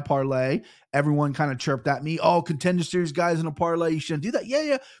him in my parlay. Everyone kind of chirped at me. Oh, Contender Series guys in a parlay. You shouldn't do that.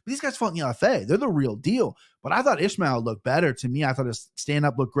 Yeah. But these guys fought in the LFA. They're the real deal. But I thought Ishmael looked better to me. I thought his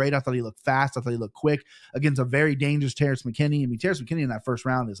stand-up looked great. I thought he looked fast. I thought he looked quick against a very dangerous Terrence McKinney. I mean, Terrence McKinney in that first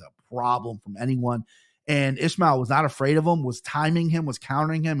round is a problem from anyone. And Ishmael was not afraid of him, was timing him, was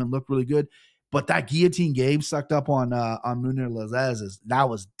countering him, and looked really good. But that guillotine Gabe sucked up on Munir Lazez, that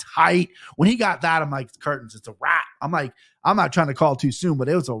was tight. When he got that, I'm like, curtains, it's a wrap. I'm like, I'm not trying to call too soon, but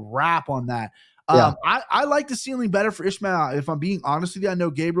it was a wrap on that. I like the ceiling better for Ishmael. If I'm being honest with you, I know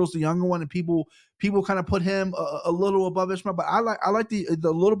Gabriel's the younger one, and people kind of put him a little above Ishmael, but I like the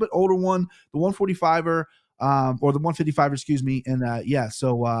little bit older one, the 145er. Or the 155, excuse me. And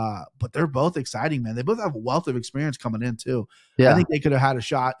but they're both exciting, man. They both have a wealth of experience coming in too. Yeah. I think they could have had a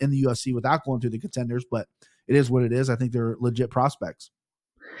shot in the UFC without going through the contenders, but it is what it is. I think they're legit prospects.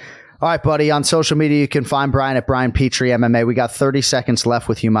 All right, buddy. On social media, you can find Brian at Brian Petrie MMA. We got 30 seconds left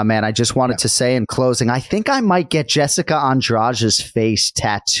with you, my man. I just wanted to say in closing, I think I might get Jessica Andrade's face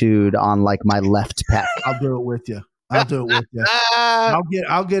tattooed on like my left pec. I'll do it with you. I'll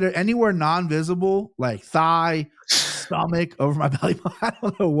get it anywhere non-visible, like thigh, stomach, over my belly button. I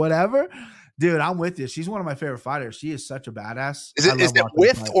don't know, whatever. Dude, I'm with you. She's one of my favorite fighters. She is such a badass. Is it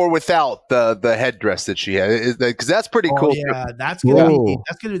with or without the headdress that she has? Because that's pretty cool. Yeah, that's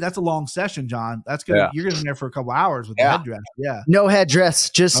a long session, John. You're gonna be there for a couple hours with the headdress. Yeah. No headdress,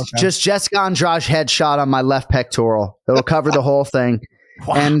 just Jessica Andrade headshot on my left pectoral. It'll cover the whole thing.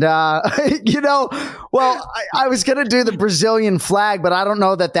 Wow. And, I was going to do the Brazilian flag, but I don't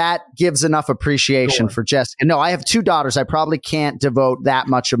know that gives enough appreciation for Jessica. No, I have 2 daughters. I probably can't devote that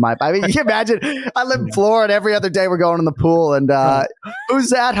much of I mean, can you imagine? I live in Florida. Every other day we're going in the pool and, who's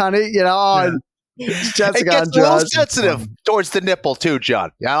that, honey? It's Jessica it gets a little sensitive towards the nipple too,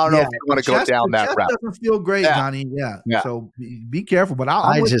 John. I don't know if you want to go down that route. It doesn't feel great, Johnny. Yeah. So be careful, but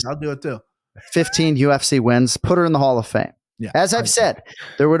I'll do it too. 15 UFC wins, put her in the Hall of Fame. Yeah, as I've said,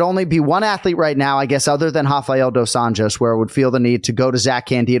 there would only be one athlete right now, I guess, other than Rafael dos Anjos, where I would feel the need to go to Zach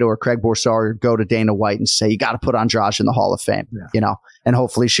Candido or Craig Borsari or go to Dana White and say, you got to put Andrade in the Hall of Fame, and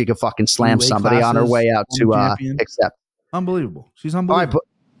hopefully she could fucking slam somebody on her way out to accept. Unbelievable. She's unbelievable.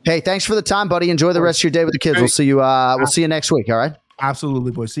 All right, hey, thanks for the time, buddy. Enjoy the rest of your day with the kids. We'll see you. We'll see you next week. All right.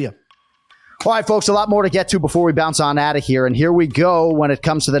 Absolutely, boys. See ya. All right, folks, a lot more to get to before we bounce on out of here. And here we go when it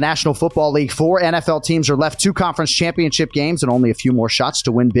comes to the National Football League. 4 NFL teams are left, 2 conference championship games, and only a few more shots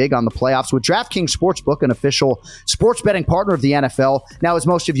to win big on the playoffs with DraftKings Sportsbook, an official sports betting partner of the NFL. Now, as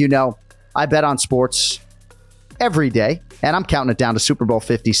most of you know, I bet on sports every day, and I'm counting it down to Super Bowl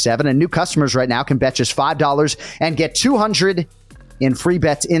 57. And new customers right now can bet just $5 and get $200 in free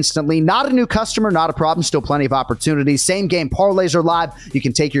bets instantly. Not a new customer, not a problem. Still plenty of opportunities. Same game parlays are live. You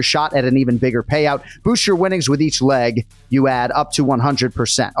can take your shot at an even bigger payout. Boost your winnings with each leg. You add up to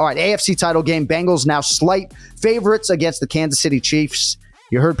 100%. All right, AFC title game. Bengals now slight favorites against the Kansas City Chiefs.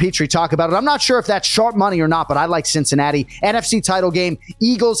 You heard Petrie talk about it. I'm not sure if that's sharp money or not, but I like Cincinnati. NFC title game.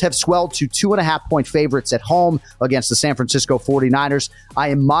 Eagles have swelled to 2.5-point favorites at home against the San Francisco 49ers. I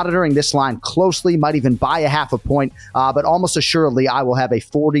am monitoring this line closely, might even buy a 0.5 point, but almost assuredly I will have a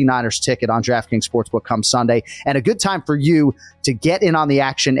 49ers ticket on DraftKings Sportsbook come Sunday. And a good time for you to get in on the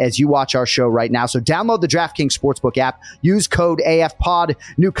action as you watch our show right now. So download the DraftKings Sportsbook app. Use code AFPOD.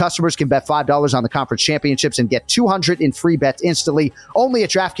 New customers can bet $5 on the conference championships and get $200 in free bets instantly. Only at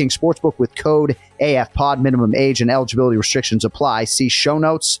DraftKings Sportsbook with code AFPOD. Minimum age and eligibility restrictions apply. See show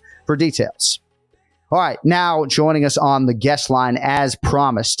notes for details. All right, now joining us on the guest line as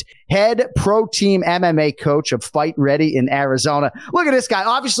promised, head pro team MMA coach of Fight Ready in Arizona. Look at this guy,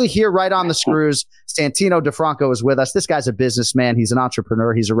 obviously here right on the screws. Santino Defranco is with us. This guy's a businessman. He's an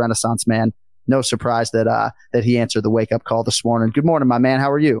entrepreneur. He's a Renaissance man. No surprise that he answered the wake-up call this morning. Good morning, my man.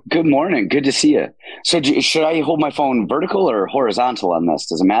 How are you? Good morning. Good to see you. So should I hold my phone vertical or horizontal on this?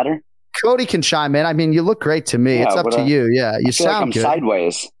 Does it matter? Cody can chime in. I mean, you look great to me. It's up to you. Yeah, you sound like I'm good.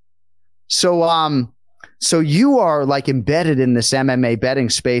 Sideways. So, So you are like embedded in this MMA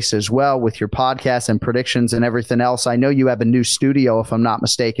betting space as well with your podcast and predictions and everything else. I know you have a new studio, if I'm not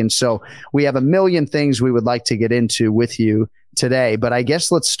mistaken. So we have a million things we would like to get into with you today, but I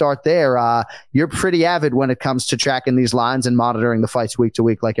guess let's start there. You're pretty avid when it comes to tracking these lines and monitoring the fights week to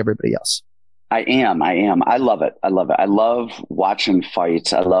week like everybody else. I am. I love it. I love watching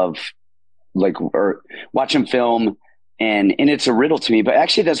fights. I love watching film. And it's a riddle to me, but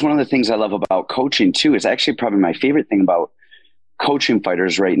actually that's one of the things I love about coaching too. Is actually probably my favorite thing about coaching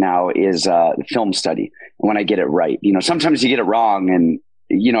fighters right now is film study. When I get it right, sometimes you get it wrong and,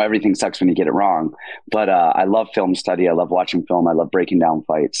 everything sucks when you get it wrong, but I love film study. I love watching film. I love breaking down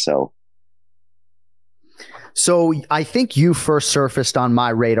fights. So I think you first surfaced on my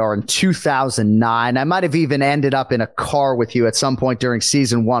radar in 2009. I might have even ended up in a car with you at some point during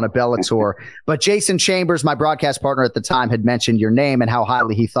season 1 of Bellator. But Jason Chambers, my broadcast partner at the time, had mentioned your name and how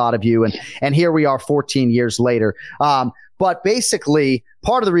highly he thought of you. And here we are 14 years later. But basically,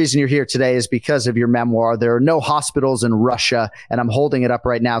 part of the reason you're here today is because of your memoir. There are no hospitals in Russia, and I'm holding it up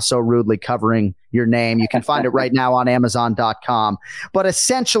right now so rudely, covering your name. You can find it right now on Amazon.com. But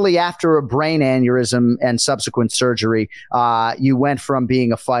essentially, after a brain aneurysm and subsequent surgery, you went from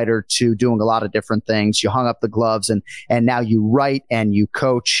being a fighter to doing a lot of different things. You hung up the gloves, and now you write and you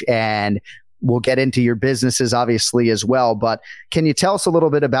coach, and we'll get into your businesses obviously as well, but can you tell us a little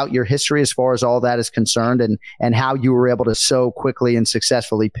bit about your history as far as all that is concerned and how you were able to so quickly and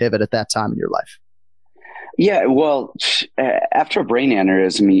successfully pivot at that time in your life? Yeah, well, after a brain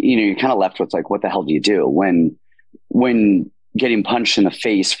aneurysm, you're kind of left with like, what the hell do you do when getting punched in the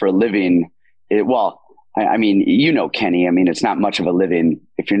face for a living? Kenny, it's not much of a living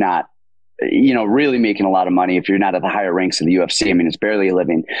if you're not really making a lot of money. If you're not at the higher ranks of the UFC, it's barely a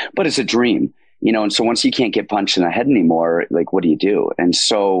living, but it's a dream, and so once you can't get punched in the head anymore, like, what do you do? And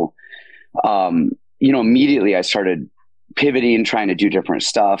so, immediately I started pivoting, trying to do different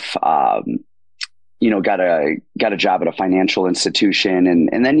stuff. Got a job at a financial institution.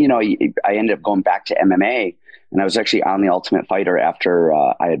 And then, I ended up going back to MMA, and I was actually on The Ultimate Fighter after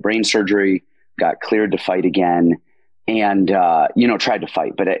I had brain surgery, got cleared to fight again. And, tried to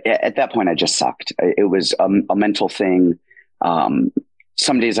fight. But at that point, I just sucked. It was a mental thing.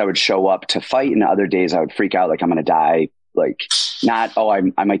 Some days I would show up to fight, and other days I would freak out like I'm going to die. Like, not,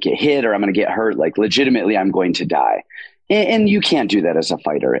 I might get hit or I'm going to get hurt. Like, legitimately, I'm going to die. And you can't do that as a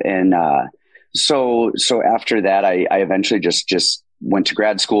fighter. And so after that, I eventually just went to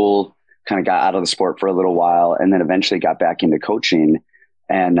grad school, kind of got out of the sport for a little while, and then eventually got back into coaching.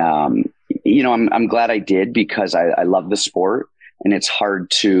 And, I'm glad I did, because I love the sport, and it's hard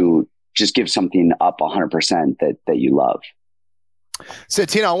to just give something up 100% that you love.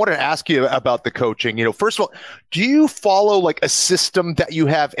 Santino, I wanted to ask you about the coaching. First of all, do you follow like a system that you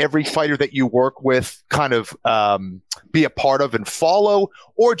have every fighter that you work with kind of be a part of and follow,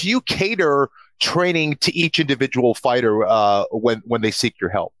 or do you cater training to each individual fighter when they seek your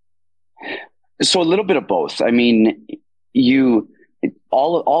help? So a little bit of both.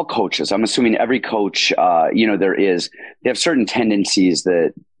 All coaches, I'm assuming every coach, they have certain tendencies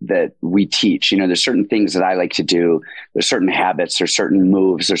that we teach. There's certain things that I like to do. There's certain habits, there's certain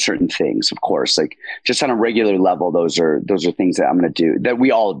moves, there's certain things, of course, like just on a regular level, those are things that I'm going to do, that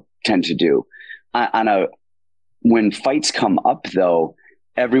we all tend to do. When fights come up though,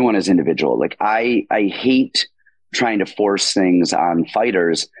 everyone is individual. Like I hate trying to force things on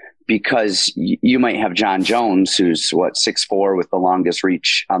fighters, because you might have John Jones, who's 6'4" with the longest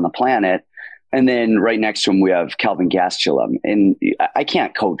reach on the planet. And then right next to him, we have Kelvin Gastelum, and I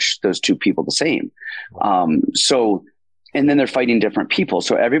can't coach those two people the same. And then they're fighting different people.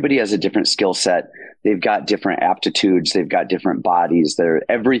 So everybody has a different skill set. They've got different aptitudes. They've got different bodies.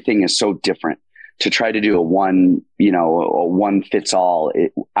 Everything is so different. To try to do a one fits all,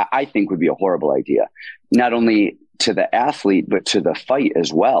 I think would be a horrible idea. Not only to the athlete, but to the fight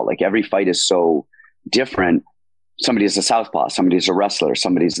as well. Like every fight is so different. Somebody's a southpaw, somebody's a wrestler,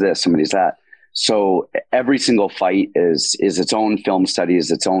 somebody's this, somebody's that. So every single fight is its own film study,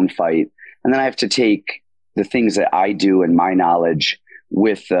 is its own fight. And then I have to take the things that I do and my knowledge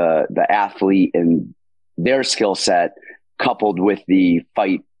with the athlete and their skill set coupled with the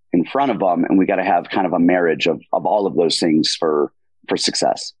fight in front of them. And we got to have kind of a marriage of all of those things for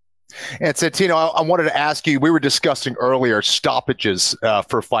success. And Santino, I wanted to ask you, we were discussing earlier stoppages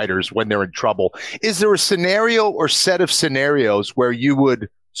for fighters when they're in trouble. Is there a scenario or set of scenarios where you would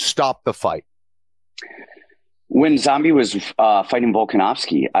stop the fight? When Zombie was fighting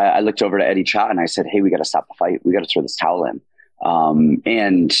Volkanovski, I looked over to Eddie Cha and I said, hey, we got to stop the fight. We got to throw this towel in.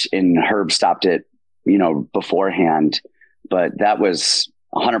 And Herb stopped it, beforehand. But that was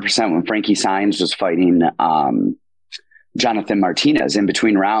 100% when Frankie Saenz was fighting Jonathan Martinez in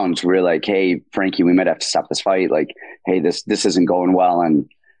between rounds. We were like, hey, Frankie, we might have to stop this fight. Like, hey, this isn't going well.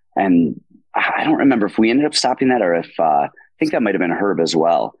 And I don't remember if we ended up stopping that or if I think that might have been Herb as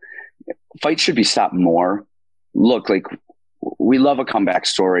well. Fights should be stopped more. Look, like, we love a comeback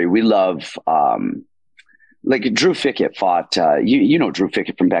story. We love, like Drew Fickett fought, you know Drew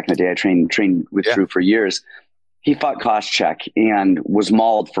Fickett from back in the day. I trained with Drew for years. He fought Koscheck and was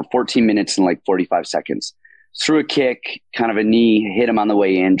mauled for 14 minutes and like 45 seconds. Threw a kick, kind of a knee, hit him on the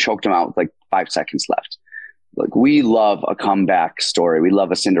way in, choked him out with like 5 seconds left. Like, we love a comeback story. We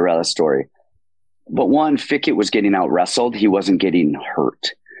love a Cinderella story. But one, Fickett was getting out wrestled. He wasn't getting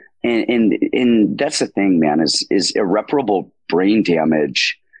hurt. And that's the thing, man, is irreparable brain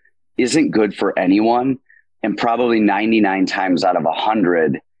damage isn't good for anyone. And probably 99 times out of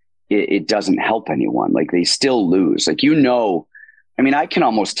 100, it doesn't help anyone. Like, they still lose. Like, I mean, I can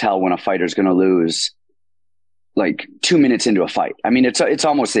almost tell when a fighter's going to lose like 2 minutes into a fight. I mean, it's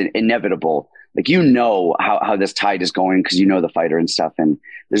almost inevitable. Like, how this tide is going because the fighter and stuff. And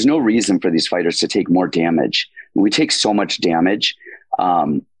there's no reason for these fighters to take more damage. We take so much damage.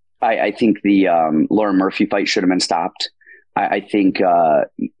 I think the Lauren Murphy fight should have been stopped. I think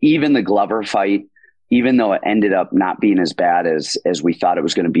even the Glover fight, even though it ended up not being as bad as we thought it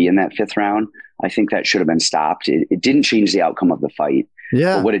was going to be in that 5th round, I think that should have been stopped. It didn't change the outcome of the fight.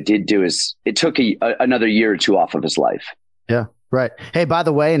 Yeah. But what it did do is it took another year or two off of his life. Yeah, right. Hey, by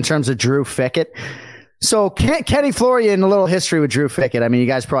the way, in terms of Drew Fickett, so Kenny Florian, a little history with Drew Fickett. I mean, you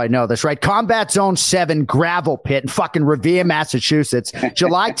guys probably know this, right? Combat Zone 7 gravel pit in fucking Revere, Massachusetts,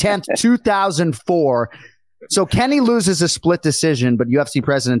 July 10th, 2004. So Kenny loses a split decision, but UFC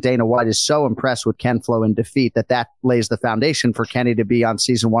President Dana White is so impressed with Ken Flo in defeat that lays the foundation for Kenny to be on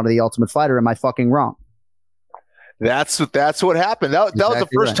season 1 of The Ultimate Fighter. Am I fucking wrong? That's what happened. That was the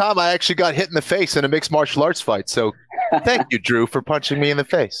first time I actually got hit in the face in a mixed martial arts fight. So thank you, Drew, for punching me in the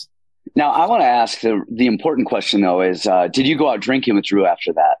face. Now, I want to ask the important question, though, is did you go out drinking with Drew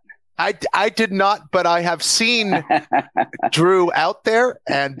after that? I did not, but I have seen Drew out there,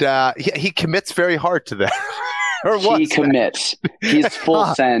 and he commits very hard to that. He commits. He's full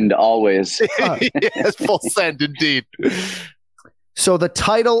send always. Yes, full send indeed. So the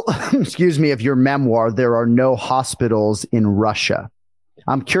title, excuse me, of your memoir, There Are No Hospitals in Russia.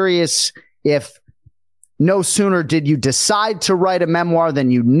 I'm curious if no sooner did you decide to write a memoir than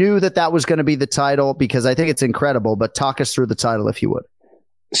you knew that was going to be the title, because I think it's incredible, but talk us through the title if you would.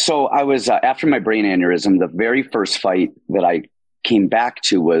 So I was, after my brain aneurysm, the very first fight that I came back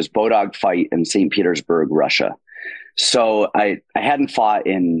to was Bodog fight in St. Petersburg, Russia. So I hadn't fought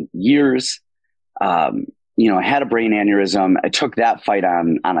in years. I had a brain aneurysm. I took that fight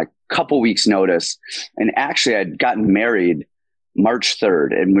on a couple weeks notice. And actually I'd gotten married March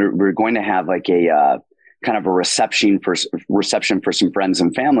 3rd, and we were going to have like a kind of a reception for some friends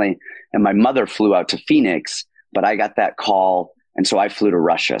and family. And my mother flew out to Phoenix, but I got that call. And so I flew to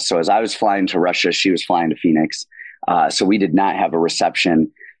Russia. So as I was flying to Russia, she was flying to Phoenix. So we did not have a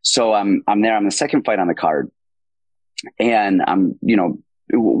reception. So I'm there. I'm the second fight on the card. And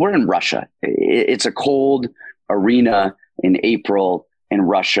we're in Russia. It's a cold arena in April in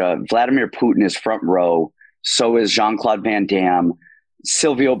Russia. Vladimir Putin is front row. So is Jean-Claude Van Damme,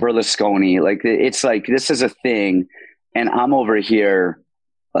 Silvio Berlusconi. Like, it's like, this is a thing. And I'm over here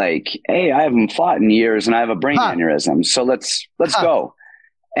like, hey, I haven't fought in years and I have a brain aneurysm. So let's go.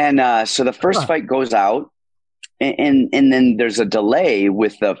 And so the first fight goes out, and then there's a delay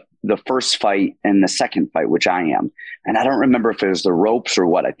with the first fight and the second fight, which I am. And I don't remember if it was the ropes or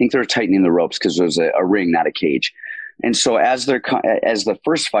what. I think they're tightening the ropes because it was a ring, not a cage. And so as the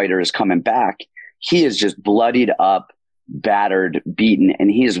first fighter is coming back, he is just bloodied up, battered, beaten, and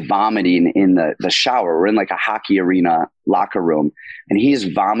he is vomiting in the shower. We're in like a hockey arena locker room, and he is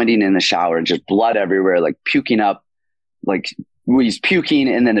vomiting in the shower and just blood everywhere, like puking up, like he's puking,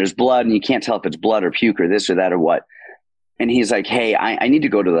 and then there's blood, and you can't tell if it's blood or puke or this or that or what. And he's like, hey, I need to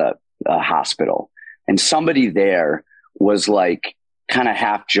go to the hospital. And somebody there was like kind of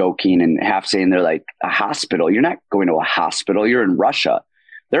half joking and half saying, they're like, a hospital? You're not going to a hospital. You're in Russia.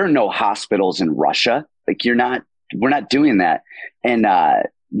 There are no hospitals in Russia. Like, we're not doing that. And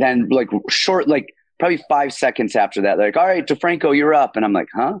then like probably 5 seconds after that, they're like, all right, Defranco, you're up. And I'm like,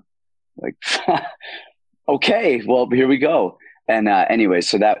 huh? Like, okay, well, here we go. And anyway,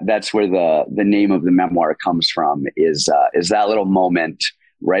 so that's where the name of the memoir comes from, is that little moment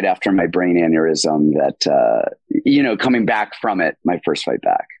right after my brain aneurysm that, coming back from it, my first fight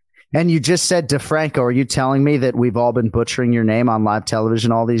back. And you just said Defranco. Are you telling me that we've all been butchering your name on live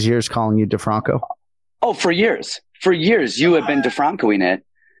television all these years, calling you Defranco? Oh, for years. for years you have been Defrancoing it.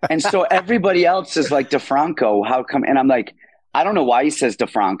 And so everybody else is like, Defranco, how come? And I'm like, I don't know why he says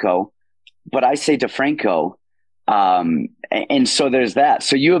Defranco, but I say Defranco. And so there's that.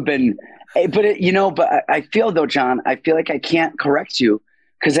 So you have been, but I feel though, John, I feel like I can't correct you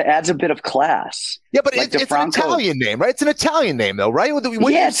because it adds a bit of class. Yeah, but like it's an Italian name, right? It's an Italian name though, right?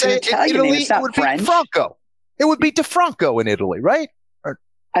 When yeah, it's an Italian Italy, name. It's not it would French. be Franco. It would be Defranco in Italy, right?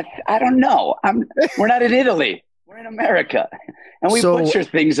 I don't know. We're not in Italy. We're in America. And we butcher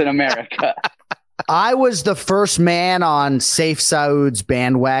things in America. I was the first man on Saif Saud's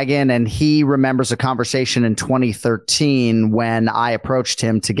bandwagon, and he remembers a conversation in 2013 when I approached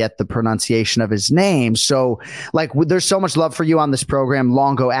him to get the pronunciation of his name. So, like, there's so much love for you on this program.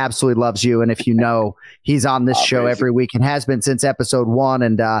 Longo absolutely loves you, and if you know, he's on this show every week and has been since episode 1.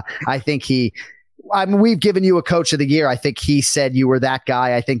 And I think we've given you a coach of the year. I think he said you were that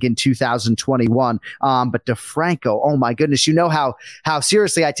guy, I think in 2021. But Defranco, oh my goodness, you know how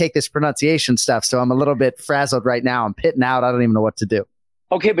seriously I take this pronunciation stuff. So I'm a little bit frazzled right now. I'm pitting out. I don't even know what to do.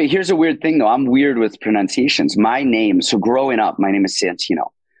 Okay, but here's a weird thing though. I'm weird with pronunciations. My name, so growing up, my name is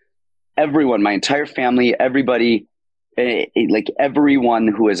Santino. Everyone, my entire family, everybody, like everyone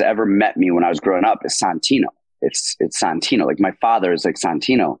who has ever met me when I was growing up is Santino. It's Santino. Like my father is like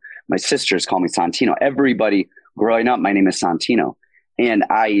Santino. My sisters call me Santino. Everybody growing up, my name is Santino. And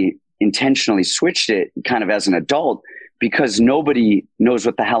I intentionally switched it kind of as an adult because nobody knows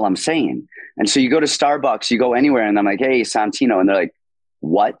what the hell I'm saying. And so you go to Starbucks, you go anywhere, and I'm like, hey, Santino. And they're like,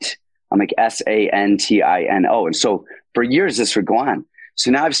 what? I'm like, Santino. And so for years, this would go on. So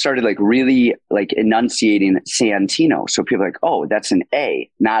now I've started like really like enunciating Santino. So people are like, oh, that's an A,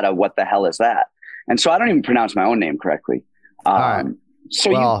 not a what the hell is that? And so I don't even pronounce my own name correctly. All right. So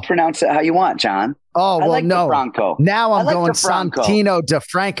you pronounce it how you want, John. Oh, well, like no. Defranco. Now I'm like going Defranco. Santino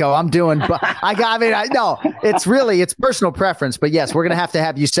Defranco. I'm doing, no, it's personal preference. But yes, we're going to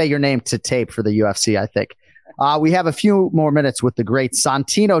have you say your name to tape for the UFC, I think. We have a few more minutes with the great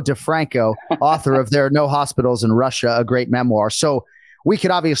Santino Defranco, author of There Are No Hospitals in Russia, a great memoir. So we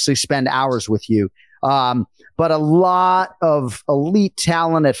could obviously spend hours with you. But a lot of elite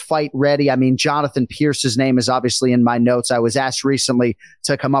talent at Fight Ready. I mean, Jonathan Pierce's name is obviously in my notes. I was asked recently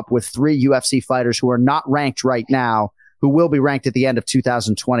to come up with 3 UFC fighters who are not ranked right now, who will be ranked at the end of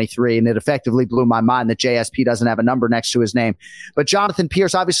 2023. And it effectively blew my mind that JSP doesn't have a number next to his name. But Jonathan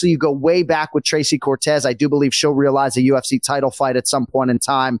Pierce, obviously you go way back with Tracy Cortez. I do believe she'll realize a UFC title fight at some point in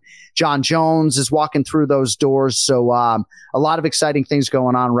time. John Jones is walking through those doors. So a lot of exciting things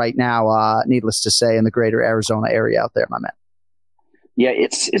going on right now, needless to say, in the greater Arizona area out there, my man. Yeah,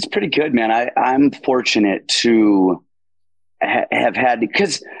 it's pretty good, man. I'm fortunate to have had,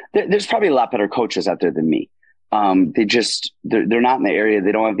 because there's probably a lot better coaches out there than me. They're not in the area.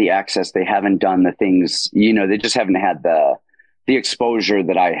 They don't have the access. They haven't done the things, they just haven't had the exposure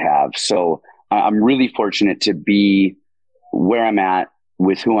that I have. So I'm really fortunate to be where I'm at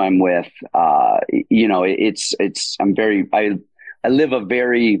with who I'm with. I live a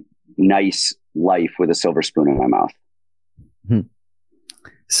very nice life with a silver spoon in my mouth.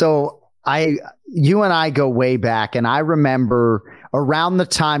 So you and I go way back, and I remember around the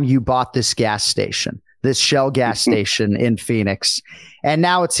time you bought this gas station, this Shell gas station in Phoenix. And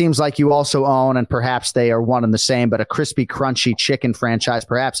now it seems like you also own, and perhaps they are one and the same, but a crispy, crunchy chicken franchise,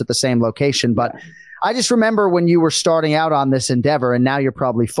 perhaps at the same location. But I just remember when you were starting out on this endeavor, and now you're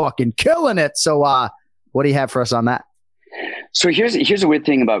probably fucking killing it. So what do you have for us on that? So here's a weird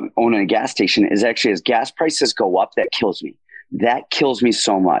thing about owning a gas station is actually as gas prices go up, that kills me. That kills me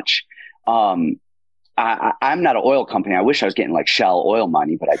so much. I'm not an oil company. I wish I was getting like Shell oil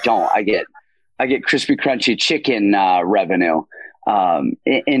money, but I don't. I get crispy, crunchy chicken revenue.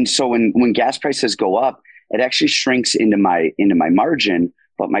 And so when gas prices go up, it actually shrinks into my margin,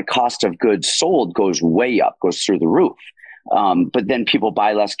 but my cost of goods sold goes way up, goes through the roof. But then people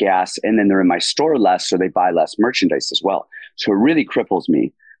buy less gas, and then they're in my store less, so they buy less merchandise as well. So it really cripples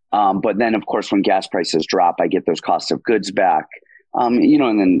me. But then, of course, when gas prices drop, I get those costs of goods back,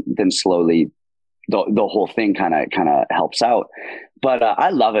 and then slowly the whole thing kind of helps out. But I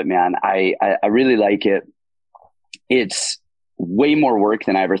love it, man. I really like it. It's way more work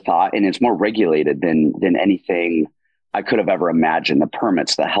than I ever thought, and it's more regulated than anything I could have ever imagined. The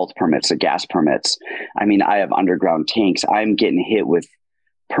permits, the health permits, the gas permits. I mean, I have underground tanks. I'm getting hit with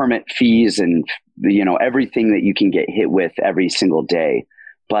permit fees and everything that you can get hit with every single day.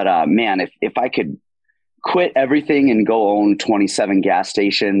 But man, if I could quit everything and go own 27 gas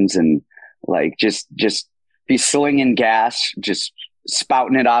stations and like just be slinging gas, just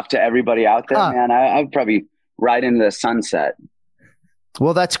spouting it off to everybody out there, man, I'd probably ride into the sunset.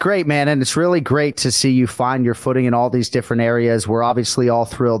 Well, that's great, man. And it's really great to see you find your footing in all these different areas. We're obviously all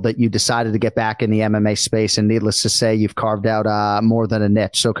thrilled that you decided to get back in the MMA space. And needless to say, you've carved out more than a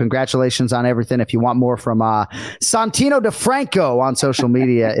niche. So congratulations on everything. If you want more from Santino Defranco on social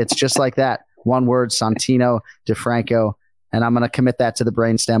media, it's just like that. One word, Santino Defranco. And I'm going to commit that to the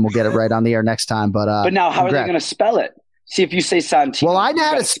brainstem. We'll get it right on the air next time. But now how are they going to spell it? See, if you say Santino, well, I know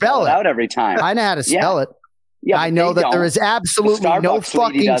how to spell it out every time. I know how to spell it. Yeah, I know that there is absolutely no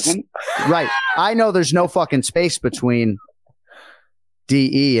fucking right. I know there's no fucking space between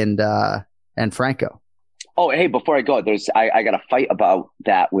DE and Franco. Oh, hey, before I go, I got to fight about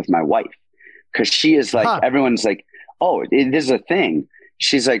that with my wife because she is like everyone's like, oh, this is a thing.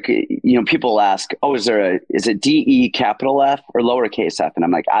 She's like, people ask, oh, is it DE capital F or lowercase f? And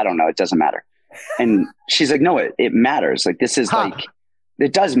I'm like, I don't know, it doesn't matter. And she's like, no, it matters. Like this is like.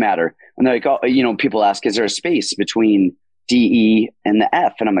 It does matter. And they're like, oh, people ask, is there a space between DE and the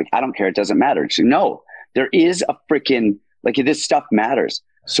F? And I'm like, I don't care. It doesn't matter. She's like, no, there is a freaking, like this stuff matters.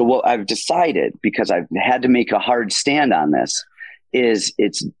 So what I've decided, because I've had to make a hard stand on this, is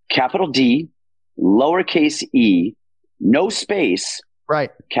it's capital D, lowercase e, no space, right?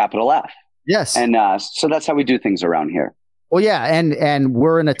 Capital F. Yes. And so that's how we do things around here. Well, yeah, and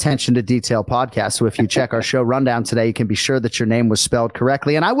we're an attention to detail podcast. So if you check our show rundown today, you can be sure that your name was spelled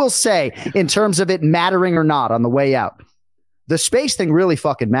correctly. And I will say, in terms of it mattering or not on the way out, the space thing really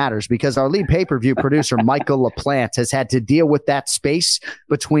fucking matters because our lead pay-per-view producer, Michael LaPlante, has had to deal with that space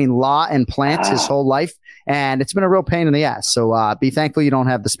between law and plant his whole life. And it's been a real pain in the ass. So be thankful you don't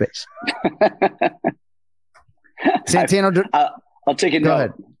have the space. Santino, I'll take it. Go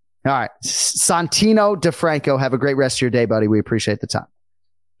ahead. All right. Santino Defranco, have a great rest of your day, buddy. We appreciate the time.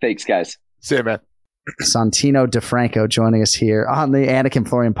 Thanks, guys. See you, man. Santino Defranco joining us here on the Anakin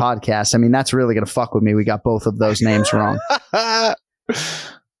Florian podcast. I mean, that's really going to fuck with me. We got both of those names wrong. All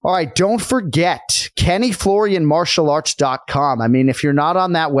right. Don't forget KennyFlorianMartialArts.com. I mean, if you're not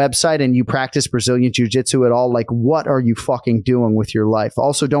on that website and you practice Brazilian Jiu-Jitsu at all, like what are you fucking doing with your life?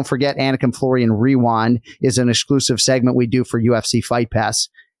 Also, don't forget Anakin Florian Rewind is an exclusive segment we do for UFC Fight Pass.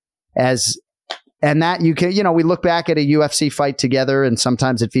 And that you can, we look back at a UFC fight together and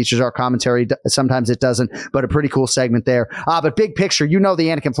sometimes it features our commentary. Sometimes it doesn't, but a pretty cool segment there. But big picture, the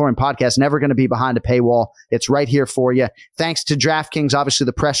Anakin Florian podcast, never going to be behind a paywall. It's right here for you. Thanks to DraftKings. Obviously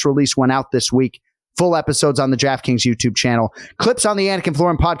the press release went out this week. Full episodes on the DraftKings YouTube channel, clips on the Anakin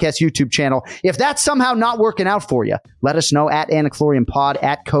Florian podcast YouTube channel. If that's somehow not working out for you, let us know at Anakin Florian pod,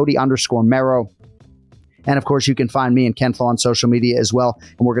 at Cody_Mero. And of course, you can find me and Ken Flo on social media as well.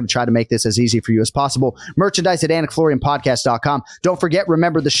 And we're going to try to make this as easy for you as possible. Merchandise at AnikFlorianPodcast.com. Don't forget,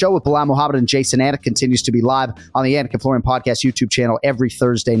 remember the show with Bilal Muhammad and Jason Anik continues to be live on the Anakin Florian Podcast YouTube channel every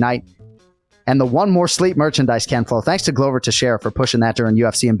Thursday night. And the One More Sleep merchandise, Ken Flo. Thanks to Glover Teixeira for pushing that during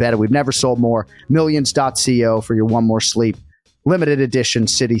UFC Embedded. We've never sold more. Millions.co for your One More Sleep. Limited edition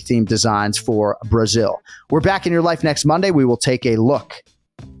city-themed designs for Brazil. We're back in your life next Monday. We will take a look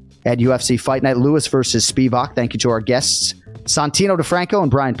at UFC Fight Night, Lewis versus Spivak. Thank you to our guests, Santino Defranco and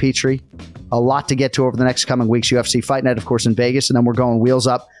Brian Petrie. A lot to get to over the next coming weeks. UFC Fight Night, of course, in Vegas. And then we're going wheels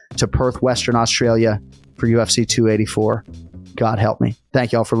up to Perth, Western Australia for UFC 284. God help me.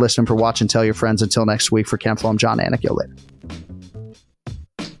 Thank you all for listening, for watching. Tell your friends. Until next week, for Ken Flo, I'm John Anik. Yo, later.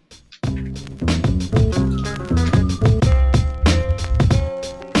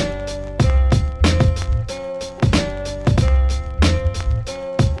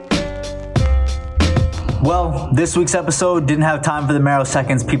 Well, this week's episode didn't have time for the Mero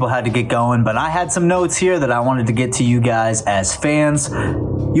seconds. People had to get going, but I had some notes here that I wanted to get to you guys as fans.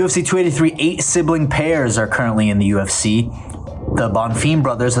 UFC 283, 8 sibling pairs are currently in the UFC. The Bonfim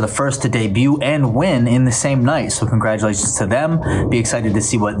brothers are the first to debut and win in the same night, so congratulations to them. Be excited to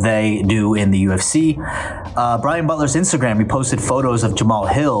see what they do in the UFC. Brian Butler's Instagram, he posted photos of Jamal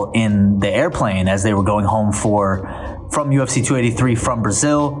Hill in the airplane as they were going home from UFC 283 from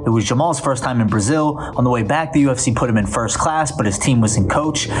Brazil. It was Jamal's first time in Brazil. On the way back, the UFC put him in first class, but his team was in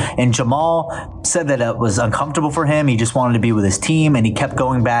coach. And Jamal said that it was uncomfortable for him. He just wanted to be with his team, and he kept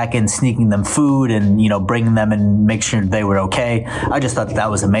going back and sneaking them food and, bringing them and make sure they were okay. I just thought that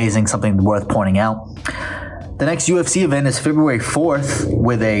was amazing, something worth pointing out. The next UFC event is February 4th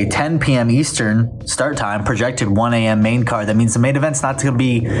with a 10 p.m. Eastern start time, projected 1 a.m. main card. That means the main event's not going to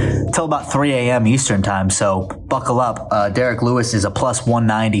be till about 3 a.m. Eastern time. So buckle up. Derek Lewis is a plus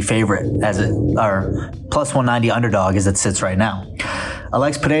 190 favorite or plus 190 underdog as it sits right now.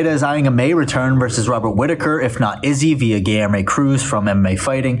 Alex Pereira is eyeing a May return versus Robert Whittaker, if not Izzy, via Guilherme Cruz from MMA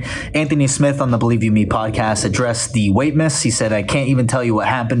Fighting. Anthony Smith on the Believe You Me podcast addressed the weight miss. He said, I can't even tell you what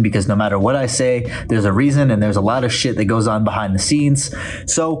happened because no matter what I say, there's a reason and there's a lot of shit that goes on behind the scenes.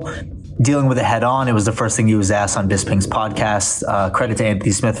 So dealing with it head on, it was the first thing he was asked on Bisping's podcast. Credit to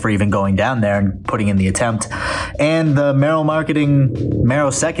Anthony Smith for even going down there and putting in the attempt. And the Merrill Marketing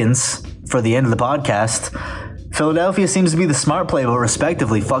Merrill Seconds for the end of the podcast. Philadelphia seems to be the smart play, but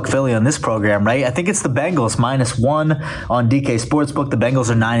respectively, fuck Philly on this program, right? I think it's the Bengals -1 on DK Sportsbook. The Bengals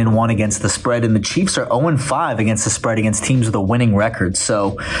are 9-1 against the spread, and the Chiefs are 0-5 against the spread against teams with a winning record.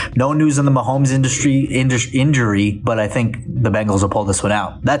 So no news on the Mahomes injury, but I think the Bengals will pull this one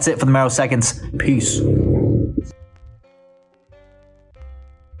out. That's it for the Merrill Seconds. Peace.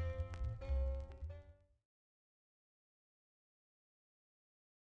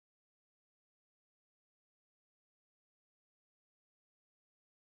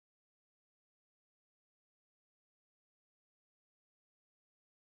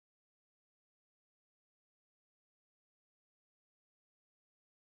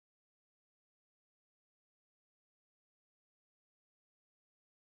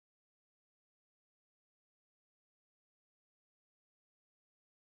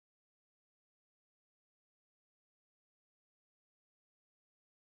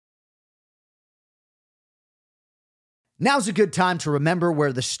 Now's a good time to remember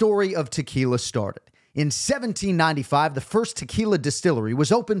where the story of tequila started. In 1795, the first tequila distillery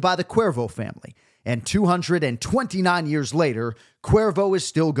was opened by the Cuervo family, and 229 years later, Cuervo is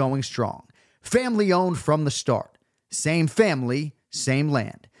still going strong. Family-owned from the start. Same family, same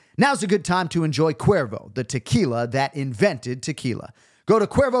land. Now's a good time to enjoy Cuervo, the tequila that invented tequila. Go to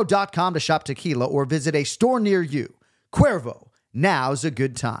Cuervo.com to shop tequila or visit a store near you. Cuervo, now's a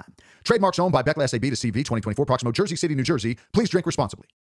good time. Trademarks owned by Beckless AB to CV 2024, Proximo, Jersey City, New Jersey. Please drink responsibly.